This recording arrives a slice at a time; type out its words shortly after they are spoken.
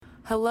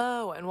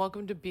Hello, and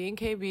welcome to Being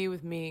KB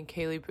with me,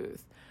 Kaylee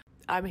Booth.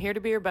 I'm here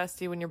to be your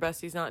bestie when your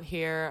bestie's not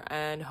here,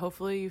 and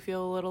hopefully you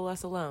feel a little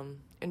less alone.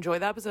 Enjoy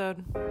the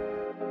episode.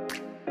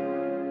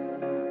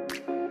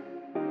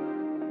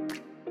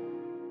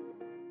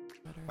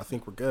 I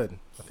think we're good.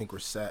 I think we're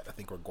set. I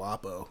think we're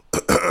guapo.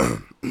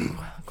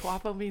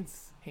 Guapo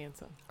means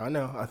handsome. I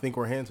know. I think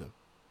we're handsome.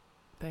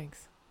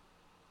 Thanks.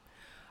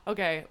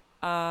 Okay,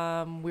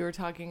 we were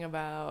talking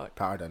about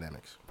Power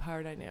dynamics.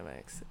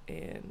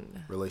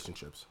 in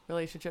Relationships.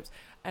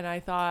 and I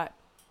thought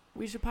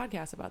we should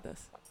podcast about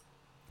this.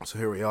 So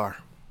here we are.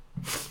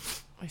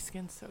 My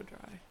skin's so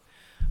dry.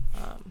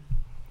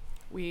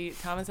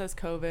 Thomas has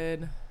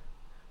COVID.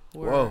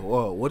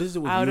 Whoa. What is it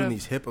with you and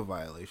these HIPAA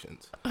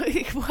violations?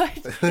 What?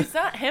 It's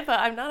not HIPAA.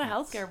 I'm not a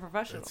healthcare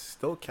professional. It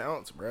still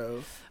counts,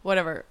 bro.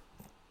 Whatever.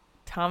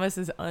 Thomas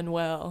is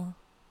unwell.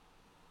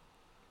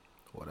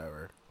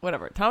 Whatever.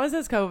 Thomas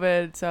has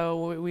COVID,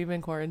 so we've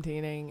been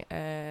quarantining,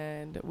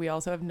 and we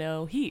also have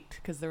no heat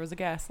because there was a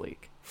gas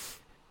leak.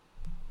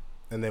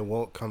 And they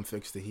won't come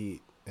fix the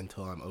heat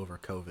until I'm over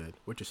COVID,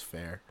 which is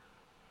fair.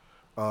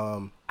 I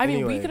mean,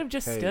 anyway, we could have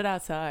just stood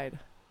outside.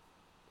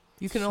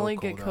 You can only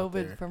get cold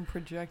out COVID there. from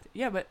project.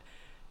 Yeah, but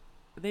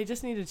they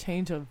just need to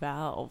change a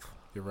valve.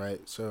 You're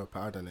right. So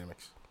power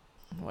dynamics.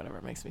 Whatever,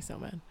 it makes me so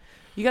mad.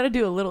 You got to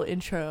do a little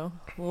intro,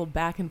 a little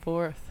back and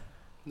forth.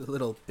 A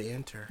little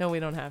banter. No, we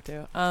don't have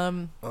to.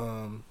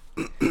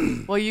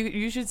 Well,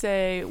 you should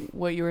say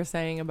what you were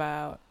saying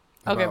about.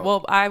 Okay,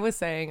 well, I was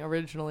saying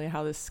originally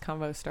how this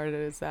convo started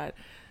is that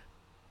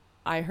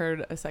I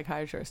heard a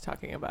psychiatrist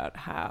talking about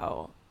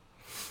how,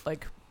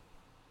 like,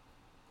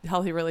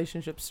 healthy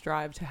relationships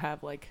strive to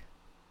have, like,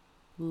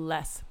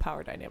 less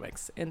power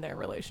dynamics in their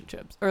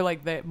relationships, or,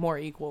 like, the more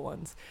equal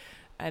ones.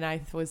 And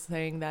I was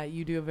saying that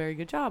you do a very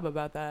good job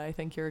about that. I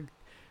think you're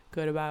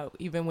good about,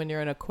 even when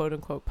you're in a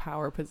quote-unquote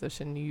power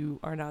position, you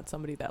are not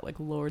somebody that, like,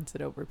 lords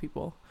it over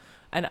people.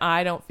 And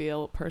I don't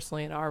feel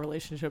personally in our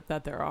relationship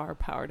that there are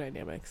power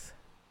dynamics.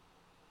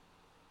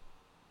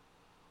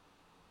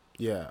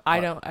 Yeah.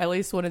 I don't, at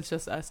least when it's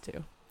just us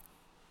two.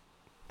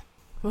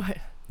 What?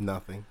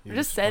 Nothing. You're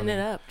just setting it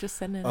up.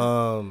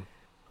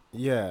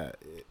 Yeah.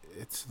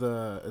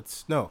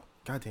 No.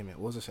 God damn it.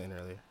 What was I saying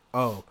earlier?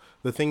 Oh,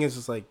 the thing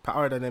is like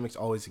power dynamics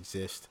always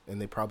exist,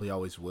 and they probably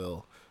always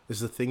will.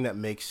 Is the thing that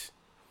makes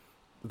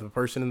the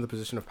person in the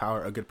position of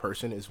power a good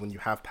person is when you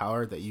have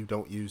power that you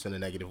don't use in a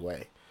negative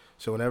way.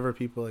 So whenever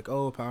people are like,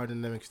 oh, power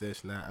dynamics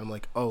this and that, I'm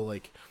like, oh,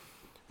 like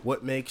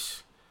what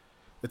makes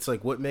if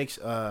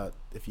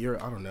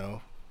you're, I don't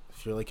know,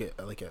 if you're like a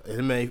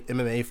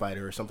MMA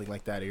fighter or something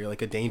like that, or you're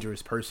like a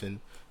dangerous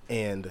person,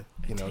 and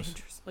you know,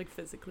 dangerous, like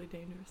physically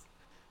dangerous.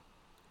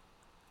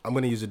 I'm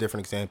going to use a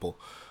different example.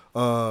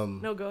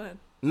 No, go ahead.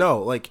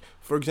 No, like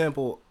for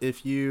example,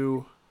 if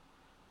you're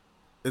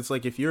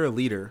a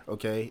leader,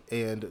 okay,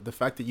 and the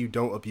fact that you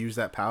don't abuse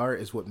that power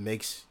is what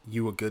makes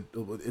you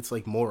it's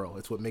like moral.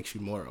 It's what makes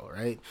you moral,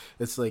 right?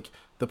 It's like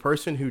the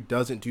person who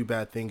doesn't do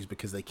bad things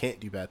because they can't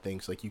do bad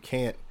things. Like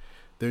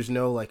there's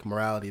no like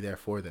morality there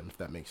for them, if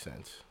that makes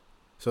sense.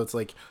 So it's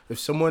like if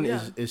someone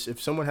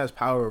if someone has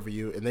power over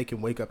you and they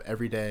can wake up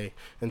every day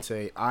and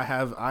say,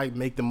 I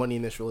make the money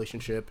in this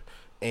relationship,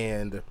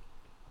 and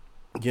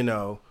you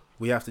know,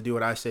 we have to do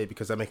what I say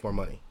because I make more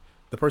money.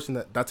 The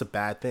person that's a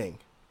bad thing.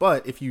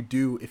 But if you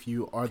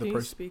are the person. Can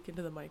you speak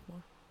into the mic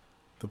more?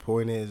 The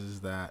point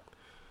is that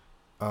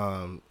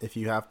if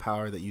you have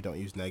power that you don't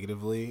use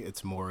negatively,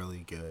 it's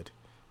morally good.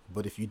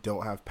 But if you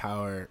don't have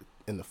power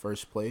in the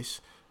first place,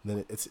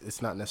 then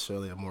it's not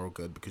necessarily a moral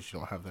good because you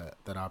don't have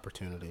that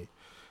opportunity.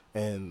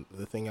 And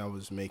the thing I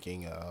was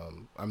making,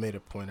 I made a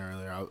point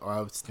earlier. I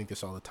always think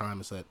this all the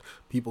time, is that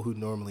people who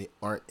normally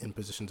aren't in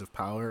positions of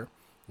power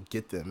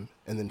get them,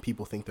 and then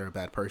people think they're a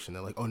bad person.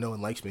 They're like, oh, no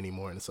one likes me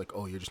anymore, and it's like,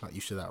 oh, you're just not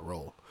used to that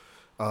role.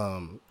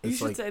 You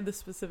should say the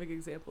specific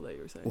example that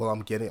you were saying. Well,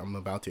 I'm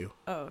about to.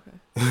 Oh,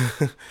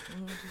 okay.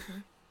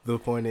 The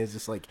point is,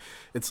 it's like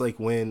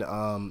when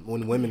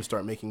women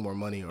start making more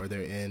money, or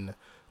they're in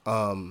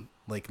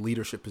like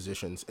leadership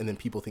positions, and then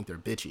people think they're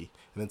bitchy,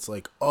 and it's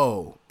like,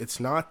 oh, it's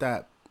not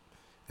that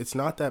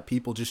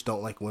people just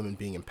don't like women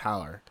being in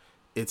power.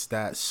 It's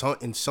that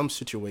in some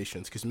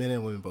situations, because men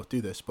and women both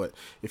do this, but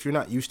if you're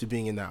not used to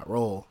being in that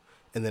role,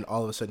 and then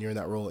all of a sudden you're in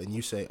that role, and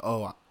you say,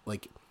 oh,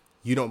 like,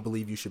 you don't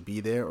believe you should be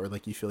there, or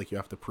like you feel like you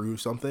have to prove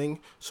something,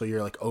 so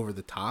you're like over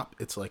the top.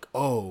 It's like,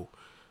 oh,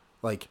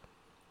 like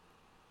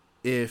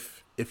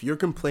if you're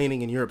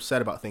complaining and you're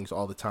upset about things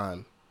all the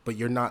time, but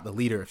you're not the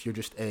leader, if you're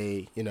just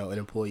an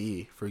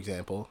employee, for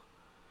example,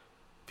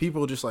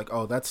 people are just like,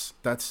 oh, that's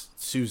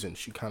Susan.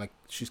 She's kind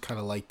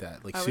of like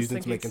that. Like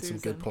Susan's making some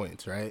good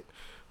points, right?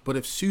 But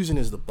if Susan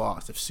is the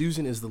boss, if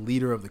Susan is the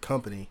leader of the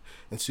company,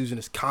 and Susan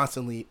is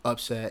constantly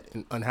upset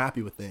and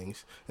unhappy with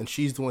things, and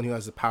she's the one who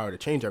has the power to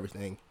change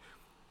everything,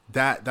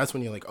 that's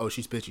when you're like, oh,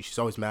 she's bitchy. She's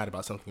always mad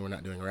about something we're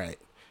not doing right.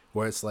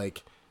 Where it's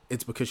like,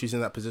 it's because she's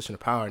in that position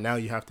of power. Now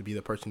you have to be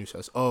the person who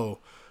says, oh,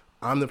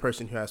 I'm the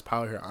person who has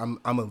power here. I'm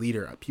a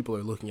leader. People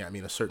are looking at me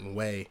in a certain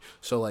way.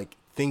 So like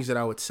things that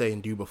I would say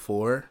and do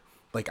before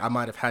like I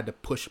might have had to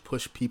push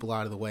people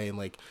out of the way and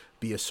like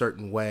be a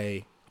certain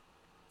way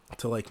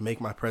to like make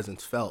my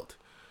presence felt.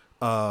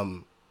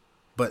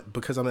 But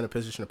because I'm in a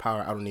position of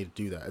power, I don't need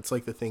to do that. It's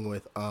like the thing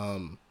with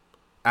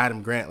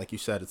Adam Grant, like you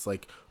said, it's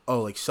like,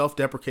 oh, like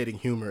self-deprecating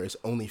humor is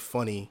only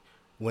funny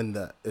when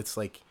it's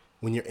like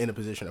when you're in a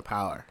position of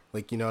power,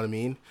 like, you know what I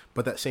mean?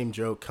 But that same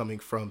joke coming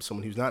from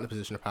someone who's not in a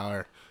position of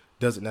power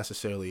doesn't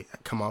necessarily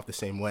come off the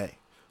same way.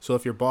 So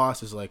if your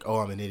boss is like, oh,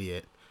 I'm an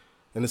idiot,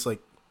 and it's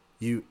like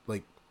you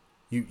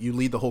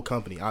lead the whole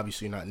company,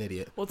 obviously you're not an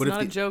idiot. Well, it's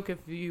not a joke if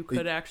you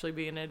could actually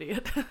be an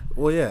idiot.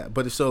 Well, yeah,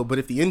 but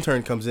if the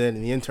intern comes in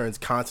and the intern's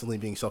constantly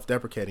being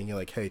self-deprecating, you're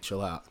like, hey,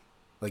 chill out.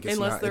 Like, it's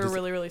unless they're a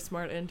really, really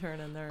smart intern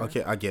and they're...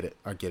 Okay, I get it.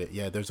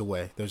 Yeah, there's a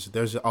way.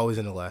 There's always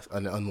an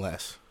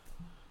unless.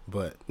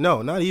 But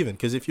no, not even,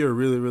 because if you're a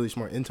really, really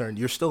smart intern,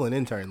 you're still an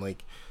intern.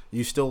 Like,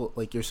 you still,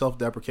 like, your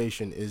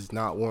self-deprecation is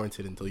not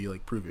warranted until you,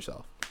 like, prove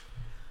yourself.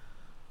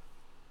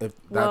 If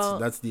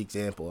that's the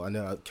example. I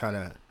know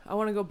I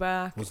want to go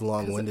back. Was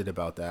long-winded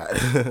about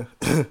that.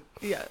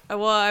 Yeah.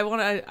 Well,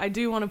 I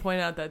do want to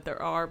point out that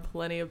there are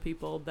plenty of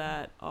people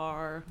that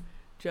are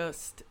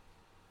just...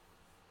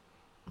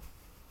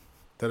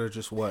 That are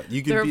just what?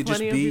 You can be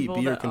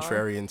your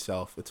contrarian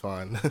self. It's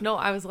fine. No,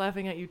 I was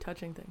laughing at you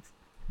touching things.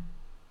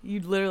 You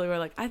literally were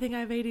like, I think I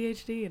have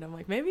ADHD. And I'm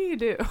like, maybe you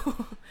do.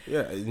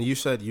 Yeah, and you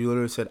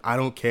literally said, I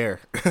don't care.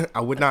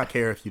 I would not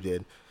care if you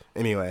did.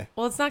 Anyway.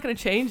 Well, it's not going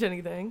to change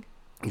anything.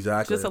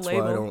 Exactly. It's just a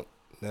label.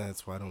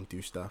 That's why I don't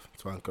do stuff.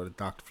 That's why I don't go to the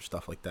doctor for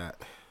stuff like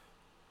that.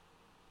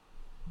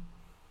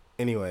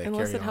 Anyway,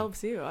 unless it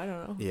helps you. I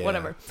don't know. Yeah.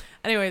 Whatever.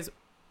 Anyways,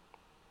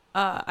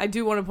 I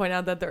do want to point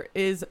out that there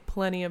is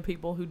plenty of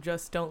people who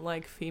just don't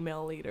like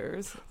female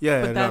leaders.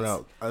 Yeah,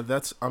 no.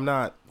 I'm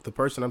not, the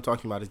person I'm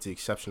talking about is the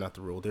exception, not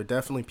the rule. There are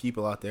definitely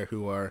people out there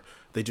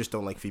they just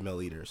don't like female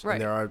leaders. Right.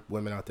 And there are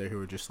women out there who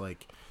are just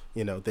like,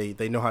 you know,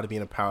 they know how to be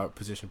in a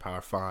position of power,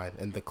 fine.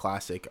 And the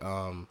classic,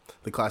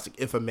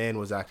 if a man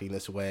was acting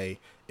this way,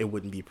 it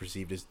wouldn't be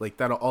perceived as, like,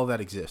 that. All that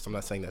exists. I'm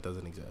not saying that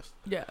doesn't exist.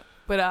 Yeah,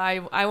 but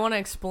I want to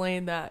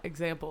explain that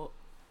example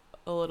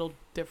a little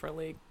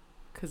differently,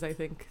 because I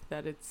think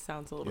that it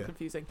sounds a little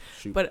confusing.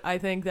 Shoot. But I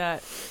think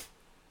that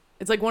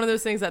it's like one of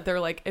those things that they're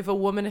like, if a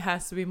woman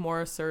has to be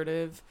more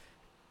assertive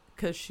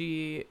because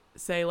she,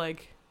 say,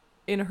 like,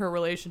 in her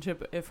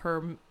relationship, if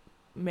her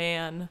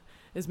man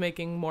is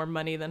making more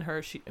money than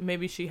her,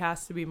 maybe she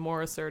has to be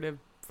more assertive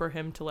for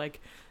him to,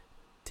 like,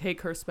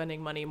 take her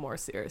spending money more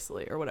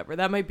seriously or whatever.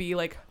 That might be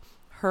like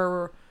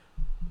her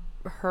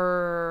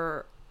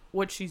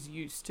what she's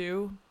used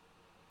to.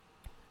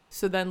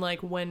 So then, like,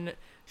 when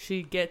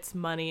she gets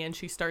money and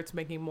she starts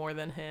making more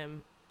than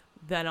him,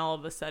 then all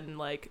of a sudden,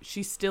 like,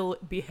 she's still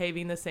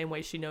behaving the same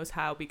way she knows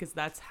how, because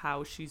that's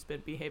how she's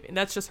been behaving.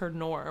 That's just her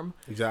norm.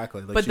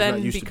 Exactly. Like, but she's then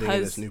not used to being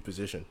in this new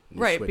position.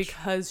 Right, switch.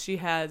 because she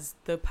has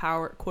the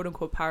power, quote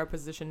unquote, power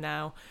position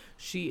now,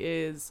 she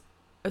is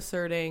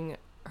asserting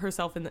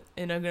herself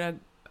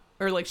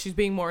or like she's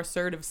being more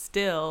assertive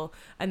still,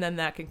 and then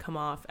that can come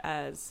off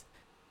as,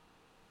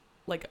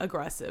 like,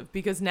 aggressive,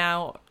 because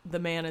now the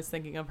man is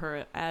thinking of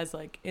her as,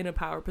 like, in a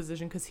power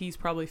position, because he's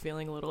probably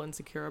feeling a little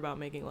insecure about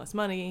making less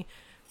money.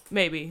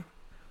 Maybe.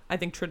 I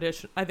think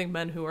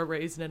men who are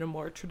raised in a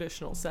more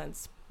traditional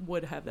sense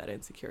would have that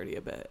insecurity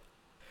a bit,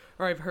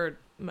 or I've heard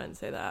men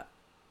say that.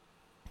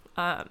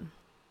 And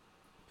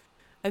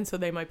so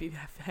they might be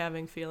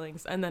having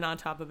feelings, and then on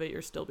top of it,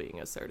 you're still being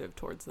assertive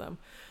towards them.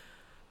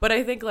 But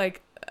I think,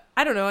 like,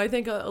 I don't know, I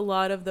think a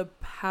lot of the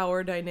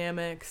power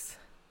dynamics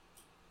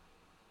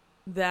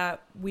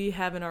that we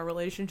have in our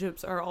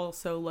relationships are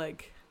also,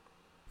 like,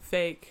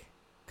 fake.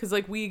 Because,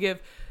 like, a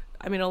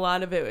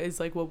lot of it is,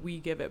 like, what we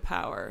give it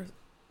power.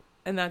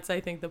 And that's,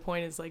 I think, the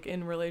point is, like,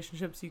 in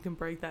relationships, you can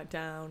break that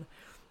down.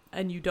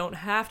 And you don't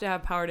have to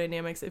have power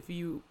dynamics if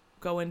you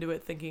go into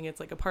it thinking it's,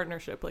 like, a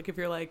partnership. Like, if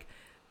you're like,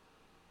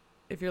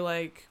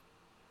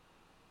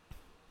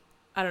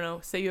 I don't know,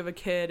 say you have a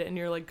kid and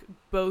you're, like,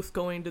 both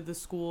going to the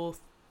school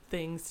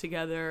things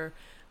together,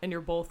 and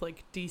you're both,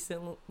 like,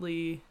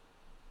 decently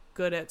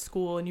good at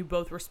school, and you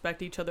both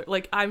respect each other.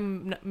 Like,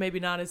 I'm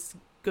maybe not as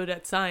good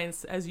at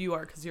science as you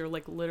are, because you're,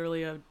 like,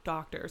 literally a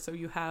doctor, so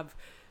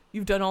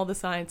you've done all the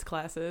science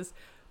classes.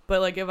 But,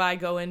 like, if I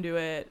go into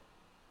it,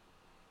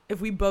 if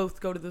we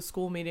both go to the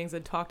school meetings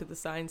and talk to the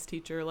science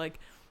teacher, like,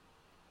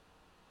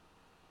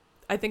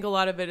 I think a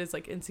lot of it is,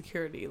 like,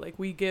 insecurity. Like,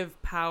 we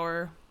give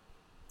power,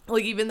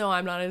 like, even though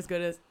I'm not as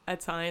good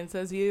at science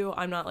as you,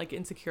 I'm not, like,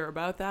 insecure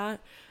about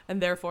that.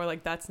 And therefore,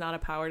 like, that's not a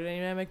power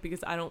dynamic, because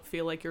I don't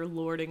feel like you're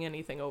lording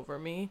anything over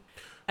me.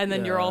 And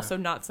then you're also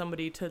not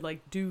somebody to,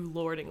 like, do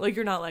lording. Like,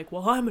 you're not like,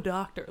 well, I'm a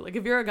doctor. Like,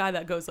 if you're a guy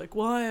that goes, like,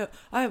 well,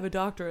 I have a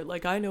doctorate,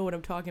 like, I know what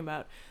I'm talking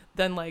about,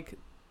 then, like,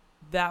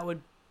 that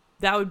would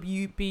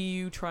be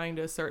you trying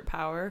to assert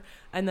power.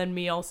 And then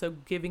me also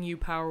giving you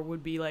power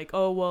would be like,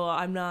 oh, well,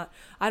 I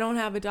don't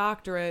have a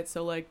doctorate,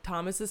 so, like,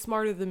 Thomas is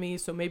smarter than me,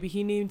 so maybe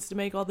he needs to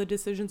make all the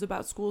decisions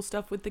about school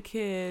stuff with the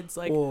kids.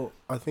 Like, well,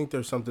 I think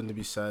there's something to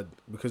be said,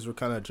 because we're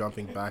kind of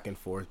jumping back and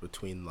forth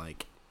between,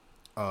 like,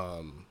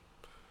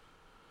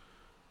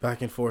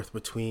 back and forth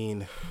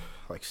between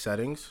like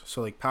settings.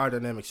 So like power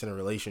dynamics in a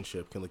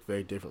relationship can look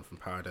very different from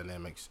power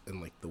dynamics in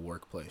like the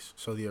workplace.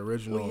 So the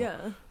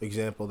original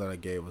example that I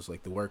gave was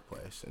like the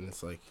workplace, and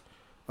it's like,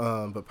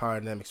 but power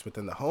dynamics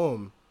within the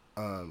home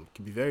can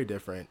be very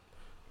different,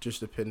 just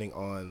depending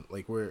on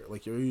like where,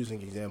 like you're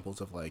using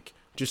examples of like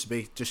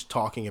just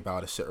talking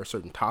about a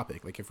certain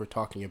topic. Like if we're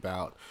talking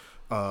about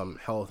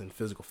health and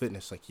physical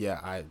fitness, like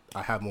I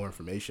have more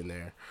information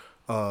there.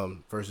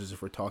 Versus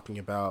if we're talking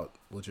about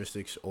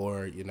logistics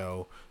or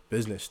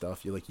business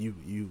stuff,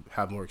 you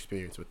have more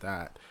experience with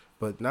that,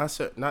 but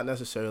not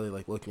necessarily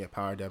like looking at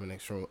power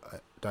dynamics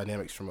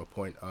from a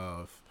point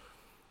of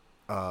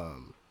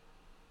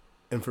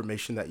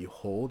information that you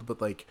hold, but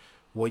like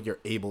what you're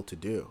able to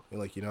do,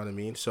 like you know what I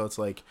mean. So it's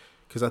like,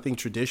 because I think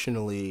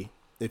traditionally,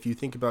 if you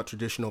think about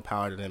traditional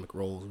power dynamic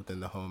roles within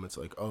the home, it's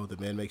like, oh, the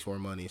man makes more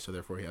money, so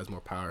therefore he has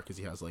more power because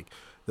he has like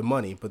the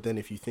money. But then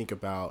if you think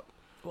about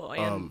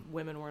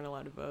women weren't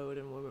allowed to vote,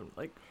 and women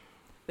like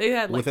they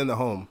had like within the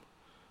home.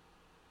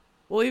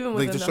 Well, even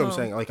within like just the what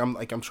home, I'm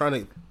saying. I'm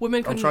trying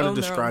to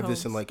describe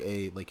this in like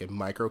a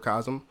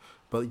microcosm.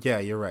 But yeah,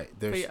 you're right.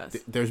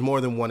 There's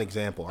more than one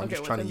example. I'm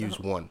just trying to use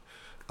one.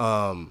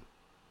 But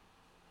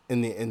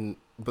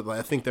like,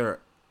 I think there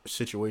are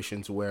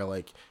situations where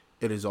like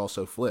it is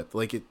also flipped.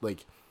 Like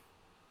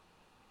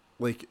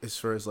as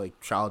far as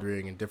like child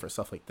rearing and different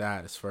stuff like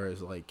that. As far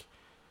as like.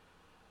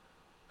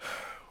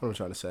 What am I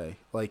trying to say?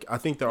 Like, I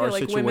think there are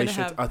like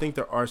situations. I think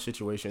there are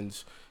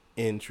situations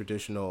in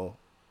traditional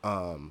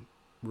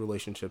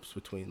relationships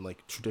between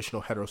like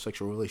traditional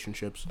heterosexual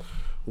relationships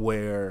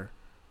where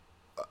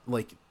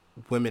like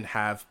women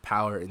have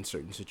power in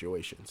certain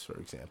situations, for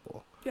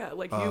example. Yeah,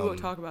 like you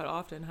talk about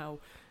often how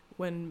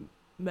when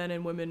men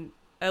and women,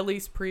 at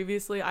least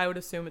previously, I would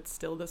assume it's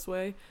still this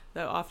way,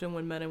 that often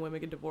when men and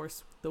women get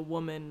divorced, the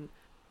woman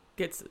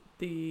gets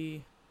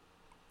the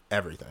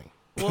everything.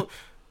 Well.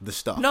 The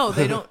stuff. No,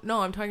 they don't.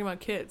 No, I'm talking about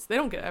kids. They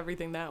don't get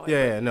everything that way.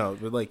 Yeah, no,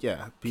 but like,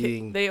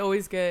 they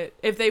always get,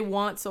 if they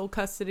want sole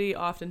custody,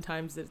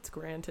 oftentimes it's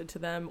granted to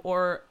them,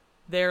 or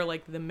they're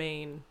like the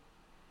main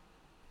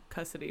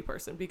custody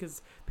person,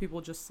 because people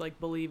just like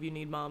believe you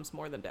need moms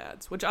more than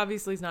dads, which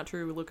obviously is not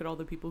true. Look at all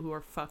the people who are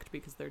fucked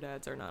because their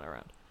dads are not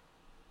around.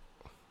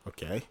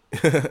 Okay.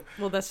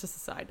 Well, that's just a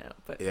side note,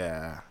 but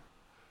yeah.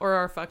 Or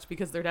are fucked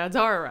because their dads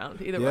are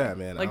around. Either way. Yeah,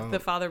 man. Like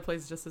the father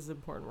plays just as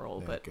important role.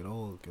 Yeah, but good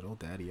old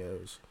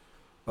daddy-os.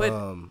 But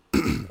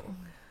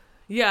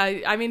yeah,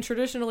 I mean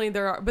traditionally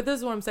there are, but this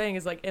is what I'm saying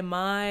is like in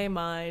my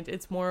mind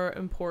it's more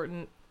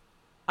important.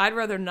 I'd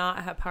rather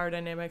not have power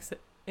dynamics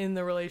in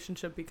the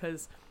relationship,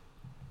 because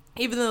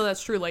even though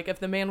that's true, like if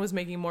the man was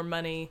making more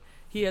money,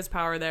 he has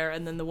power there,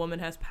 and then the woman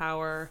has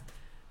power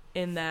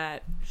in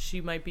that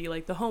she might be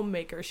like the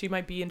homemaker, she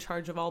might be in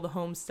charge of all the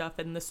home stuff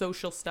and the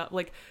social stuff.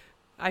 Like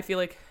I feel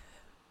like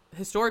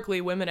historically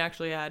women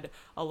actually had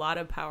a lot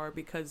of power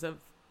because of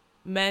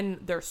men.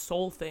 Their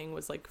sole thing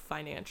was like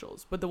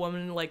financials, but the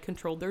woman like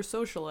controlled their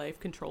social life,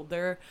 controlled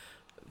their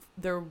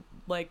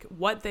like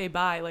what they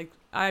buy. Like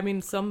I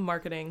mean, some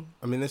marketing.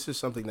 I mean, this is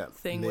something that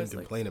men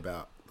complain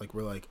about. Like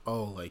we're like,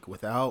 oh, like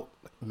without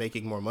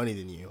making more money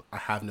than you, I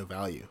have no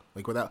value.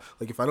 Like without,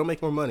 like if I don't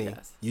make more money,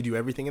 you do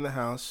everything in the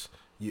house.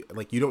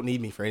 You don't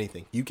need me for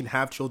anything. You can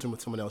have children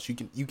with someone else.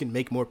 You can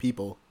make more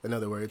people. In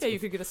other words, yeah, you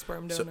could get a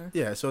sperm donor.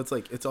 So it's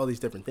like it's all these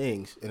different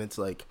things, and it's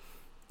like,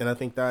 and I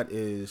think that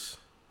is,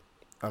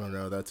 I don't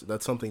know.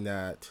 That's something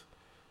that,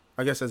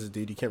 I guess as a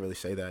dude, you can't really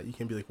say that. You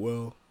can't be like,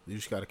 well, you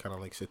just gotta kind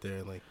of like sit there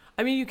and like.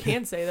 I mean, you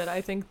can say that.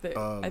 I think that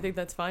I think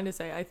that's fine to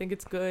say. I think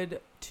it's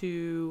good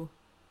to.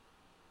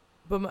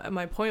 But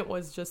my point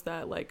was just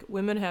that like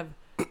women have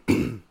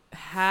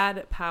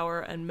had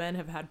power and men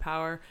have had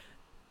power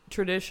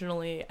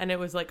traditionally, and it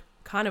was like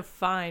kind of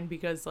fine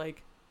because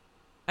like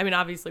I mean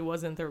obviously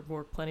there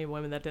were plenty of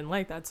women that didn't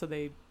like that, so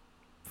they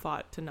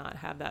fought to not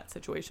have that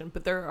situation.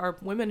 But there are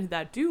women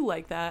that do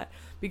like that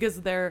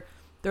because they're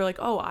like,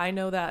 oh, I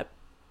know that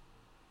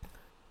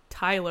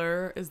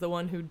Tyler is the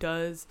one who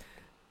does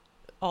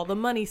all the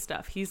money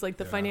stuff. He's like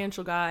the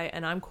financial guy,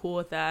 and I'm cool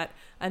with that.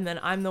 And then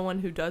I'm the one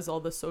who does all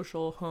the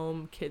social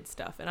home kid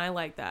stuff, and I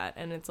like that.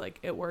 And it's like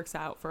it works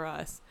out for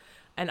us.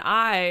 And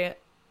I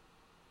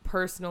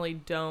personally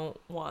don't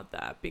want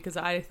that, because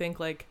I think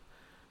like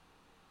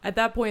at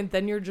that point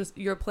then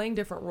you're playing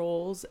different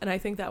roles, and I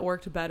think that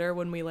worked better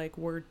when we like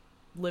were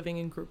living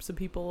in groups of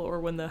people, or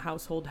when the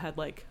household had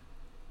like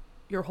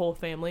your whole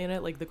family in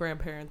it, like the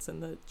grandparents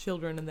and the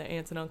children and the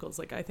aunts and uncles.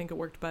 Like I think it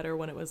worked better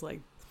when it was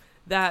like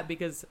that,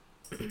 because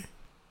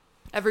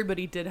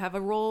everybody did have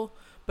a role.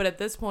 But at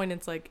this point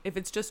it's like if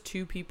it's just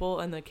two people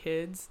and the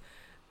kids,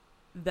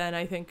 then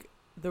I think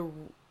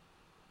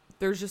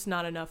there's just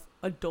not enough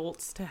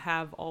adults to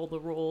have all the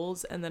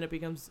roles, and then it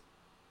becomes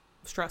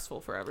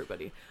stressful for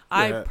everybody. Yeah.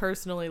 I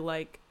personally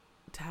like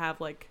to have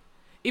like,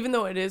 even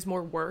though it is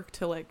more work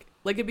to like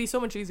it'd be so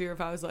much easier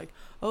if I was like,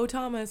 oh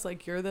Thomas,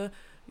 like you're the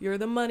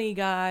money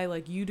guy,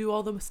 like you do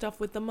all the stuff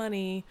with the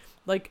money,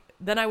 like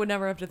then I would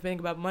never have to think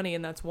about money,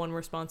 and that's one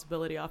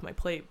responsibility off my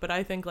plate. But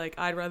I think like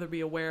I'd rather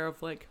be aware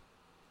of like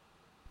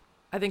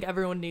I think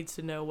everyone needs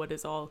to know what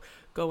is all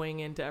going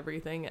into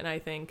everything, and I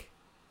think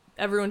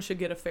everyone should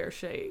get a fair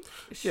shake.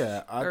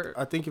 Yeah,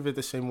 I think of it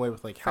the same way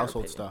with like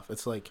household stuff.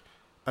 It's like,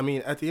 I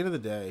mean, at the end of the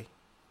day,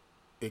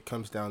 it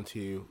comes down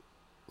to,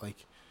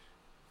 like,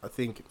 I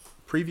think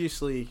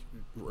previously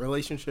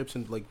relationships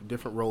and like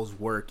different roles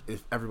work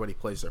if everybody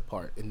plays their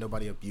part and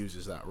nobody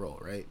abuses that role,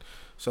 right?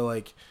 So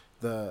like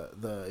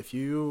if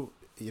you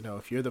know,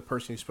 if you're the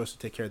person who's supposed to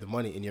take care of the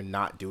money and you're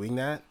not doing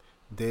that,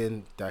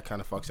 then that kind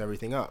of fucks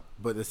everything up.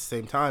 But at the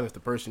same time, if the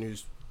person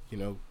who's, you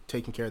know,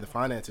 taking care of the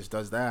finances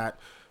does that,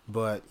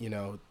 but, you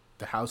know,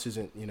 the house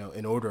isn't, you know,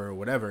 in order or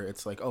whatever,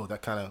 it's like, oh,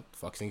 that kind of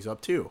fucks things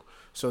up too.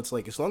 So it's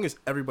like, as long as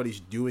everybody's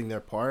doing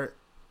their part,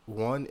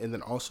 one, and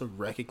then also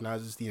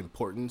recognizes the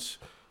importance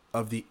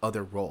of the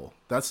other role.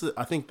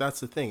 I think that's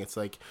the thing. It's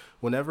like,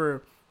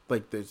 whenever,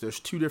 like, there's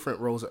two different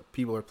roles that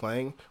people are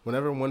playing.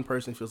 Whenever one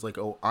person feels like,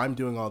 oh, I'm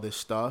doing all this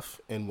stuff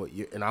and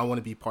and I want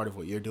to be part of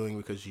what you're doing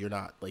because you're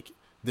not, like,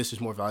 this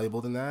is more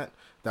valuable than that,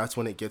 that's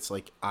when it gets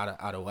like out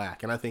of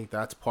whack. And I think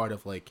that's part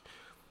of like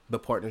the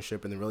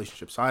partnership and the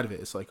relationship side of it.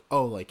 It's like,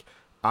 oh, like,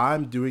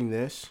 I'm doing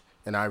this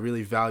and I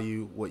really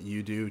value what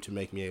you do to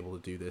make me able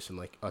to do this and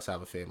like us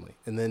have a family.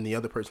 And then the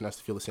other person has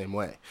to feel the same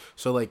way.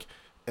 So like,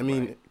 I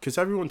mean, because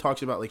everyone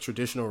talks about like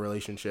traditional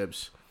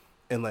relationships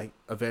in like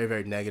a very,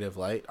 very negative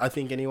light, I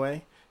think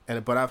anyway.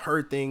 But I've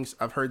heard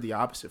the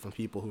opposite from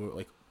people who are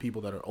like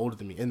people that are older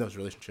than me in those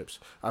relationships.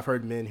 I've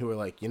heard men who are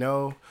like,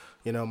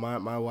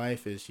 my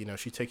wife is, you know,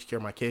 she takes care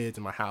of my kids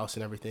and my house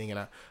and everything.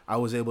 And I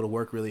was able to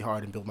work really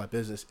hard and build my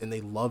business. And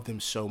they love them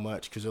so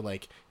much because they're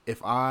like,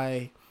 if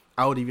I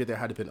would have either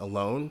had to been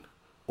alone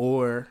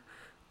or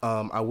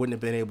I wouldn't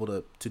have been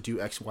able to do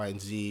X, Y, and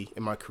Z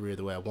in my career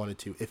the way I wanted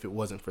to if it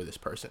wasn't for this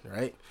person,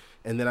 right?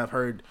 And then I've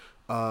heard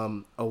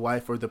a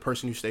wife or the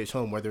person who stays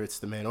home, whether it's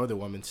the man or the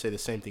woman, say the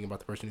same thing about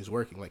the person who's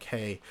working. Like,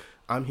 hey,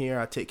 I'm here,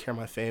 I take care of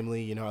my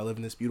family, you know, I live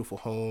in this beautiful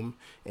home,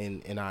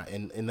 and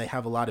they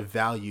have a lot of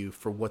value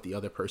for what the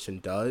other person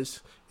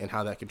does and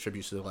how that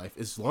contributes to their life.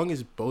 As long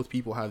as both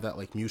people have that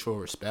like mutual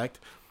respect,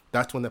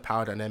 that's when the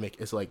power dynamic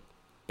is like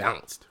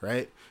balanced,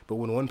 right? But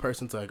when one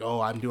person's like, oh,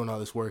 I'm doing all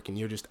this work and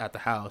you're just at the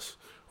house,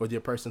 or the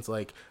other person's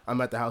like,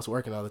 I'm at the house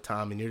working all the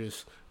time and you're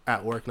just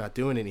at work not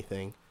doing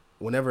anything,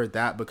 whenever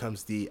that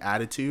becomes the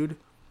attitude,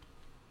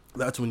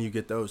 that's when you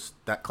get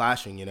that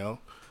clashing, you know?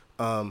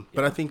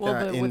 But I think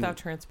that without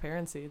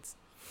transparency,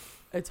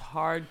 it's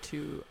hard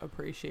to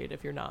appreciate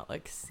if you're not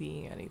like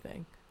seeing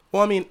anything.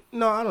 Well, I mean,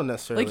 no, I don't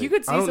necessarily. Like, you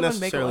could see someone make a lot of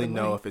money. I don't necessarily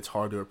know if it's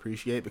hard to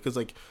appreciate, because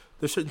like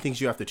there's certain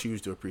things you have to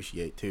choose to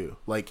appreciate too.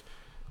 Like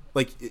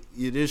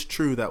it is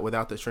true that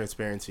without the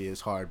transparency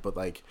is hard, but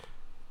like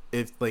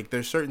if like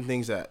there's certain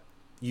things that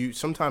you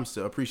sometimes,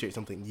 to appreciate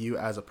something, you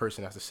as a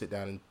person have to sit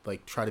down and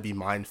like try to be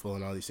mindful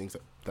and all these things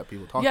that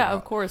people talk about. Yeah,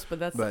 of course, but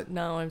that's not what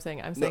I'm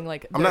saying. I'm saying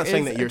like I'm not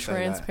saying that you're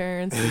saying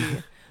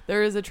transparency.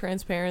 There is a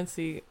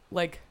transparency.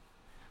 Like,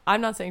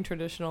 I'm not saying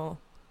traditional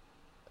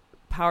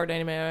power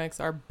dynamics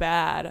are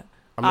bad.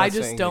 I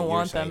just don't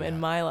want them in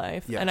my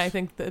life. Yes. And I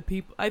think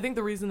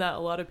the reason that a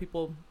lot of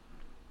people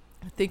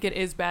think it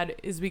is bad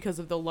is because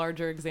of the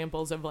larger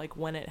examples of like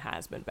when it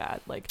has been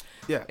bad, like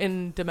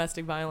in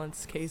domestic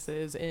violence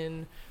cases,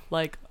 in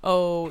like,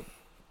 oh,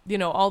 you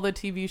know, all the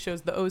TV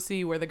shows, the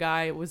OC, where the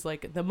guy was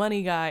like the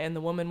money guy and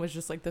the woman was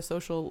just like the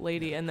social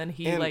lady, and then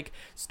he like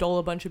stole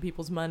a bunch of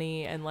people's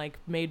money and like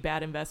made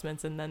bad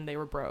investments and then they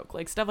were broke,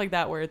 like stuff like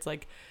that, where it's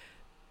like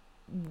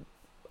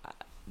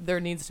there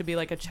needs to be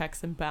like a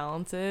checks and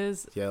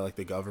balances. Yeah, like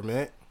the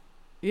government.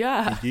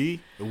 Yeah, it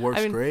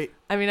works great.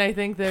 I mean, I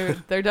think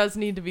there does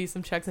need to be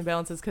some checks and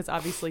balances, because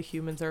obviously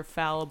humans are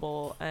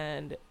fallible,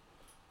 and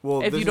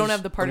if you don't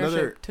have the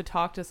partnership to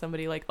talk to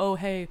somebody like, oh,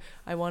 hey,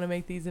 I want to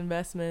make these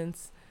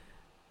investments,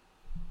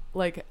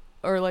 like,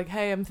 or like,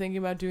 hey, I'm thinking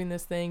about doing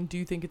this thing, do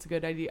you think it's a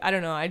good idea? I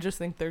don't know. I just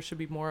think there should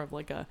be more of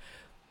like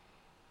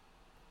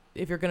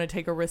if you're going to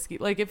take a risky,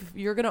 like if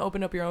you're going to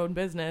open up your own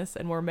business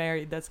and we're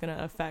married, that's going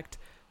to affect,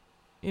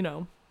 you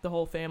know, the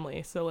whole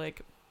family. So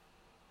like,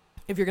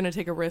 if you're going to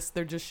take a risk,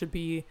 there just should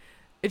be,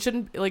 it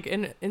shouldn't, like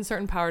in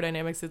certain power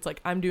dynamics, it's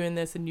like, I'm doing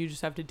this and you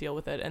just have to deal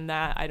with it. And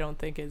that I don't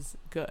think is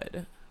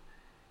good.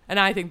 And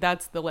I think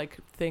that's the like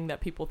thing that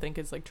people think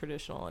is like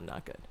traditional and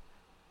not good.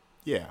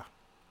 Yeah.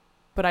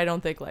 But I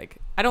don't think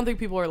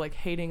people are like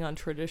hating on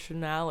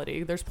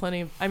traditionality. There's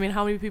plenty of, I mean,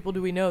 how many people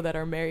do we know that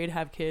are married,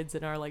 have kids,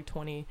 and are like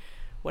 20,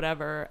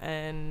 whatever,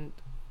 and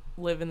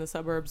live in the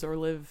suburbs or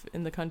live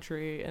in the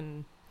country,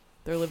 and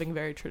they're living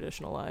very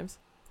traditional lives?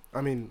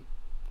 I mean,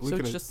 we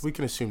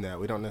can assume that.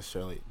 We don't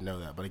necessarily know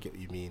that, but I get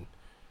what you mean.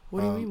 What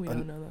do you mean we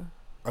don't know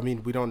that? I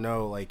mean, we don't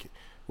know, like,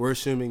 we're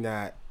assuming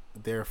that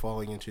they're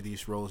falling into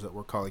these roles that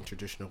we're calling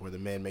traditional, where the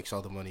man makes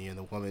all the money and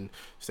the woman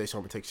stays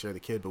home and takes care of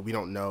the kid, but we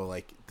don't know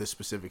like the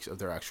specifics of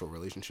their actual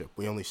relationship.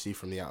 We only see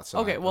from the outside.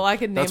 Okay, well, I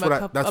could name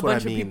a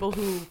bunch of people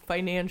who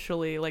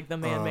financially, like, the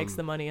man makes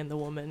the money and the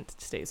woman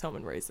stays home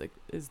and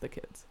raises the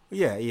kids.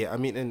 Yeah, I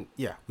mean, and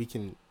yeah, we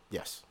can,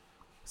 yes.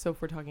 So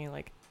if we're talking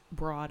like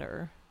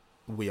broader,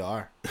 we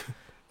are.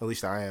 At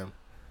least I am.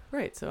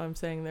 Right. So I'm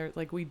saying there,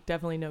 like, we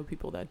definitely know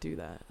people that do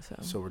that.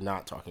 So we're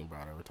not talking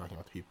about it. We're talking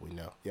about the people we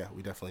know. Yeah,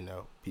 we definitely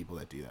know people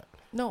that do that.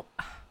 No.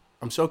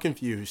 I'm so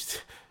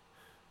confused.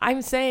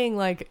 I'm saying,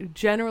 like,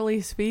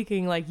 generally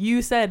speaking, like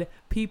you said,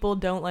 people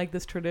don't like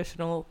this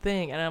traditional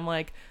thing. And I'm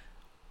like,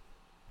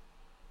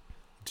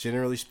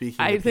 Generally speaking,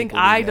 I think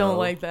I don't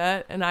like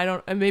that.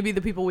 And maybe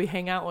the people we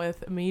hang out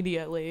with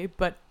immediately,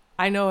 but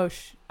I know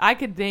I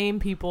could name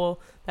people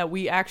that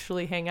we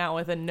actually hang out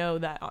with and know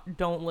that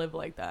don't live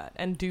like that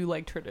and do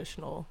like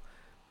traditional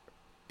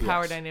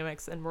power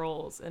dynamics and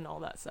roles and all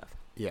that stuff.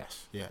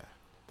 Yes, yeah.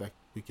 That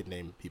we could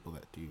name people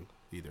that do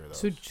either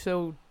of those.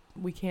 So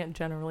we can't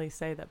generally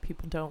say that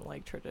people don't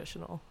like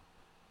traditional.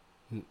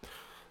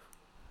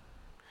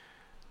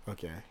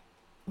 Okay.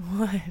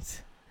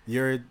 What?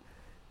 You're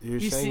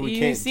saying we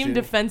can't. You seem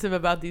defensive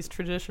about these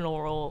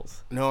traditional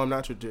roles. No, I'm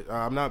not.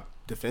 I'm not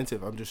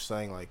defensive. I'm just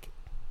saying, like,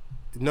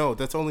 no.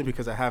 That's only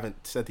because I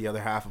haven't said the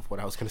other half of what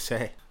I was gonna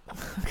say. I'm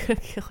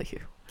gonna kill you.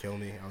 Kill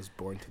me. I was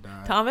born to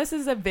die. Thomas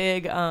is a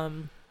big.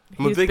 I'm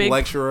a big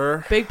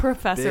lecturer. Big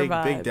professor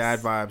vibes. Big dad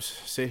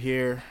vibes. Sit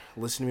here,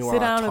 listen to me while I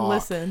talk. Sit down and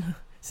listen.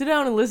 Sit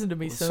down and listen to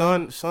me,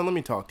 son. Son, let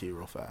me talk to you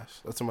real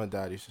fast. That's what my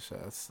dad used to say.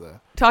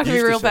 Talk to me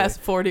real fast.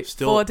 40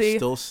 still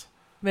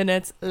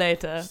minutes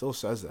later. Still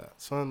says that.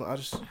 Son, I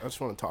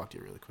just want to talk to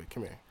you really quick.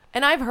 Come here.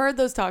 And I've heard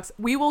those talks.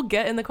 We will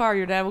get in the car.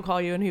 Your dad will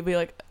call you and he'll be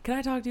like, "Can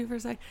I talk to you for a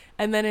sec?"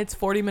 And then it's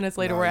 40 minutes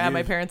later. We're at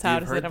my parents'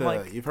 house, and I'm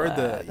like, you've heard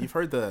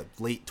the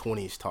late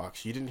 20s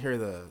talks. You didn't hear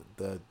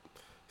the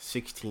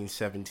 16,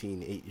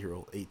 17,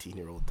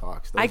 18-year-old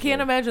talks. I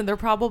can't imagine. They're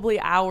probably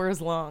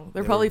hours long.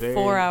 They're probably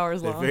 4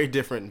 hours long. They're very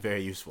different and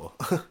very useful.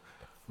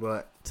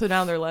 But so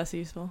now they're less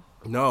useful.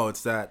 No,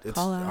 it's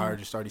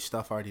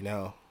stuff I already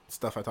know.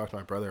 Stuff I talk to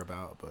my brother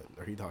about,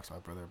 or he talks to my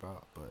brother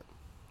about, but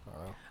I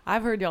don't know.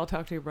 I've heard y'all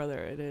talk to your brother.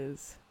 It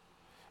is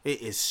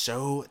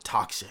so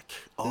toxic.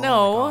 Oh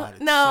no, my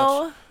God,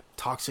 no,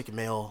 toxic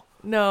male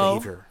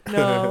behavior.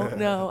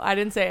 No. I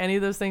didn't say any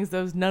of those things.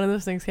 None of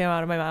those things came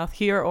out of my mouth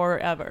here or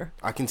ever.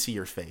 I can see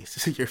your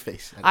face. Your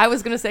face. I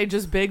was gonna say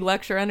just big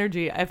lecture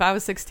energy. If I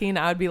was 16,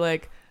 I would be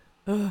like,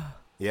 ugh.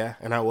 Yeah,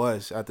 and I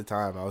was at the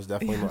time. I was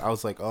definitely. I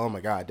was like, oh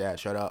my God, Dad,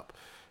 shut up.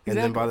 And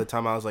then by the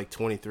time I was like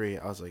 23,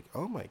 I was like,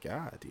 oh my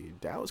God,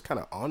 dude, Dad was kind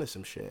of onto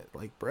some shit.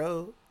 Like,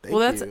 bro, thank you.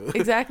 Well, that's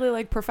exactly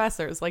like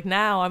professors. Like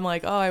now I'm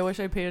like, oh, I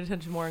wish I paid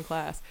attention more in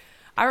class.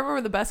 I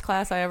remember the best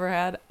class I ever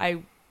had.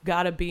 I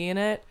got a B in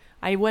it.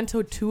 I went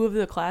to 2 of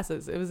the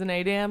classes. It was an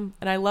ADAM,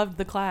 and I loved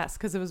the class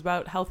because it was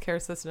about healthcare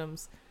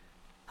systems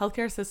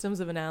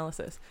of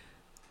analysis,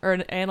 or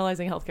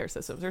analyzing healthcare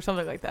systems or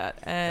something like that.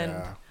 And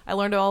I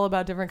learned all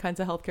about different kinds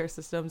of healthcare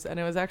systems, and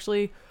it was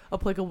actually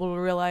applicable to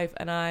real life,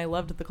 and I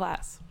loved the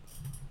class.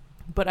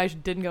 But I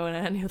didn't go in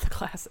any of the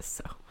classes,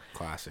 so.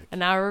 Classic. And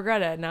now I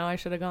regret it. Now I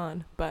should have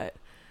gone. But,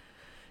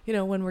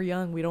 when we're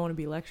young, we don't want to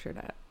be lectured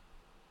at.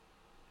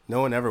 No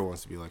one ever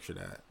wants to be lectured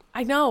at.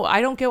 I know. I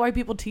don't get why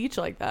people teach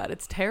like that.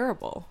 It's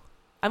terrible.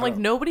 I'm like,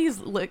 nobody's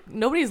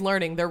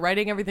learning. They're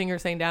writing everything you're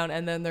saying down,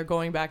 and then they're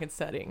going back and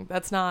studying.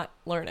 That's not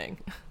learning.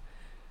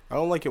 I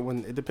don't like it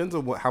when it depends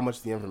on how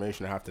much the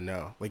information I have to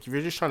know. Like, if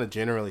you're just trying to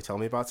generally tell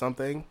me about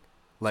something,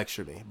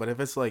 lecture me. But if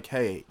it's like,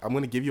 hey, I'm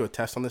going to give you a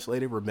test on this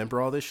later, remember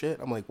all this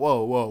shit? I'm like,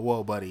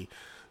 whoa, buddy.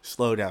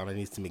 Slow down. I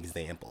need some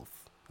examples.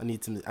 I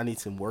need some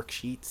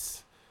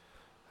worksheets.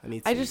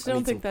 I just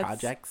don't think that's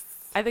projects.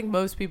 I think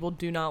most people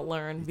do not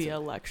learn via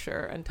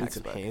lecture and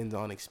textbook. Need some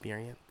hands-on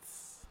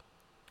experience.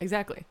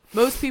 Exactly.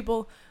 Most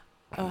people,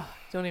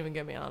 don't even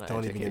get me on it.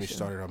 Don't even get me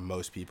started on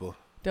most people.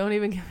 Don't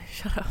even get me,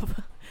 shut up.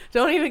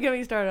 Don't even get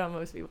me started on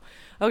most people.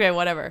 Okay,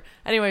 whatever.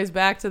 Anyways,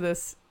 back to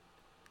this.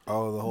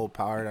 Oh, the whole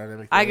power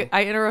dynamic thing.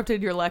 I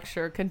interrupted your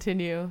lecture.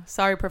 Continue.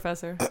 Sorry,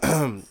 professor.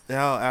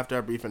 Now, after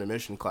our brief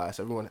intermission class,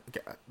 everyone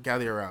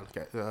gather around.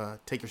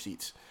 Take your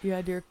seats. You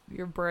had your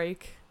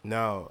break.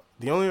 No.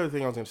 The only other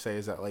thing I was going to say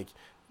is that, like,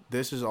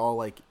 this is all,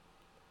 like,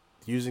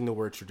 using the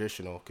word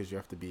traditional because you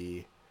have to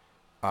be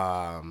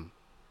broad,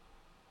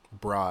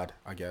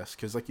 I guess.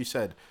 Because, like you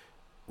said,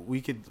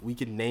 we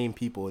could name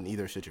people in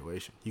either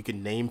situation. You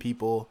can name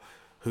people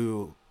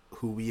who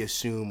we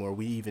assume or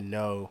we even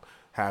know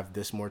have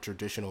this more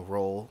traditional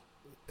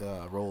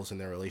roles in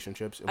their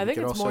relationships. And I think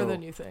it's more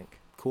than you think.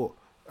 Cool.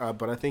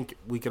 But I think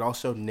we could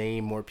also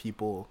name more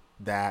people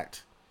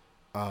that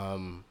are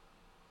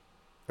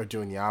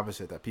doing the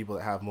opposite, that people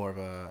that have more of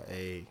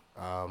a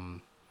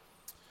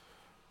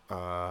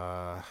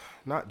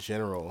not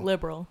general.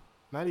 Liberal.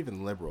 Not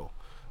even liberal.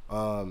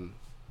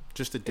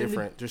 Just a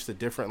different,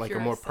 like a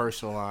more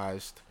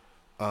personalized,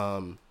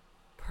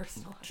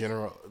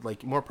 general,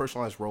 like more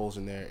personalized roles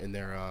in their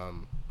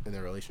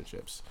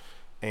relationships.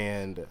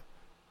 And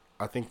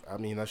I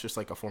mean, that's just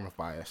like a form of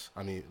bias.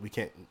 I mean, we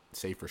can't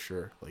say for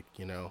sure, like,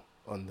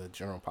 on the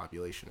general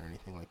population or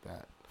anything like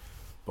that.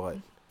 But,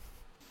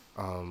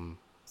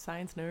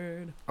 Science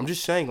nerd. I'm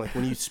just saying, like,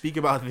 when you speak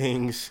about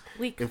things,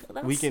 that's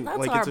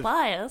like, our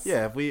bias.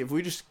 Yeah, if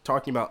we just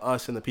talking about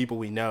us and the people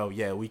we know,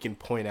 yeah, we can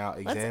point out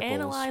examples. Let's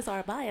analyze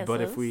our biases.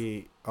 But if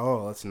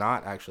let's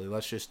not actually.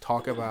 Let's just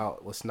talk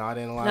about. Let's not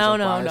analyze our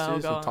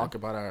biases and talk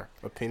about our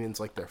opinions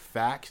like they're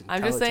facts. And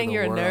I'm just saying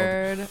you're a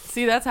nerd.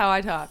 See, that's how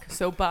I talk.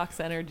 Soapbox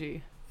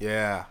energy.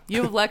 Yeah.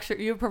 You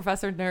have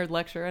Professor Nerd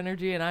lecture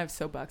energy, and I have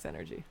soapbox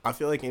energy. I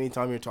feel like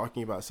anytime you're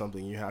talking about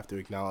something, you have to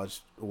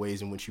acknowledge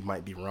ways in which you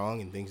might be wrong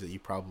and things that you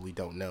probably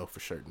don't know for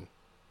certain.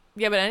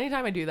 Yeah, but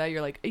anytime I do that, you're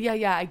like,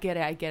 yeah, I get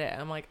it.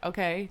 I'm like,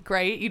 okay,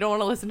 great. You don't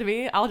want to listen to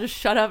me? I'll just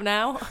shut up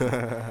now.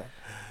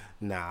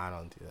 Nah, I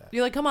don't do that.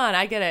 You're like, come on,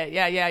 I get it.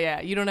 Yeah.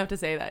 You don't have to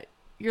say that.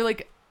 You're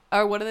like,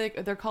 or what are they?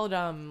 They're called,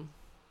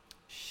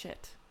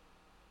 shit.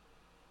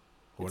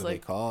 What are they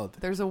called?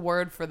 There's a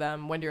word for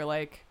them when you're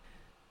like,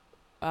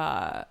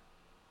 I'm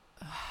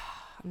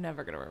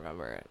never gonna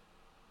remember it.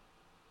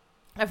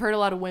 I've heard a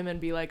lot of women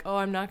be like, oh,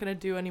 I'm not gonna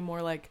do any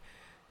more like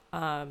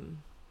I'm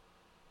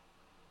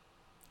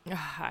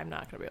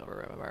not gonna be able to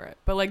remember it,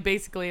 but like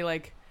basically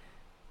like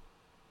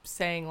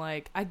saying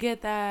like, I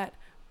get that,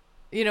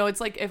 you know,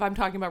 it's like if I'm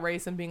talking about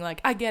race and being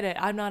like, I get it,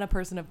 I'm not a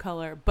person of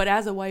color, but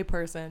as a white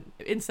person,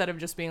 instead of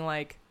just being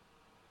like,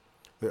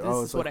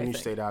 it's like when you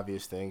state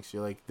obvious things,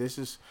 you're like, this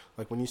is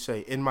like when you say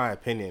in my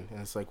opinion,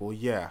 and it's like, well,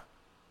 yeah.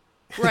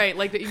 Right,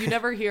 like you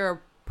never hear a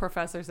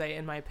professor say,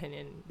 in my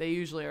opinion. They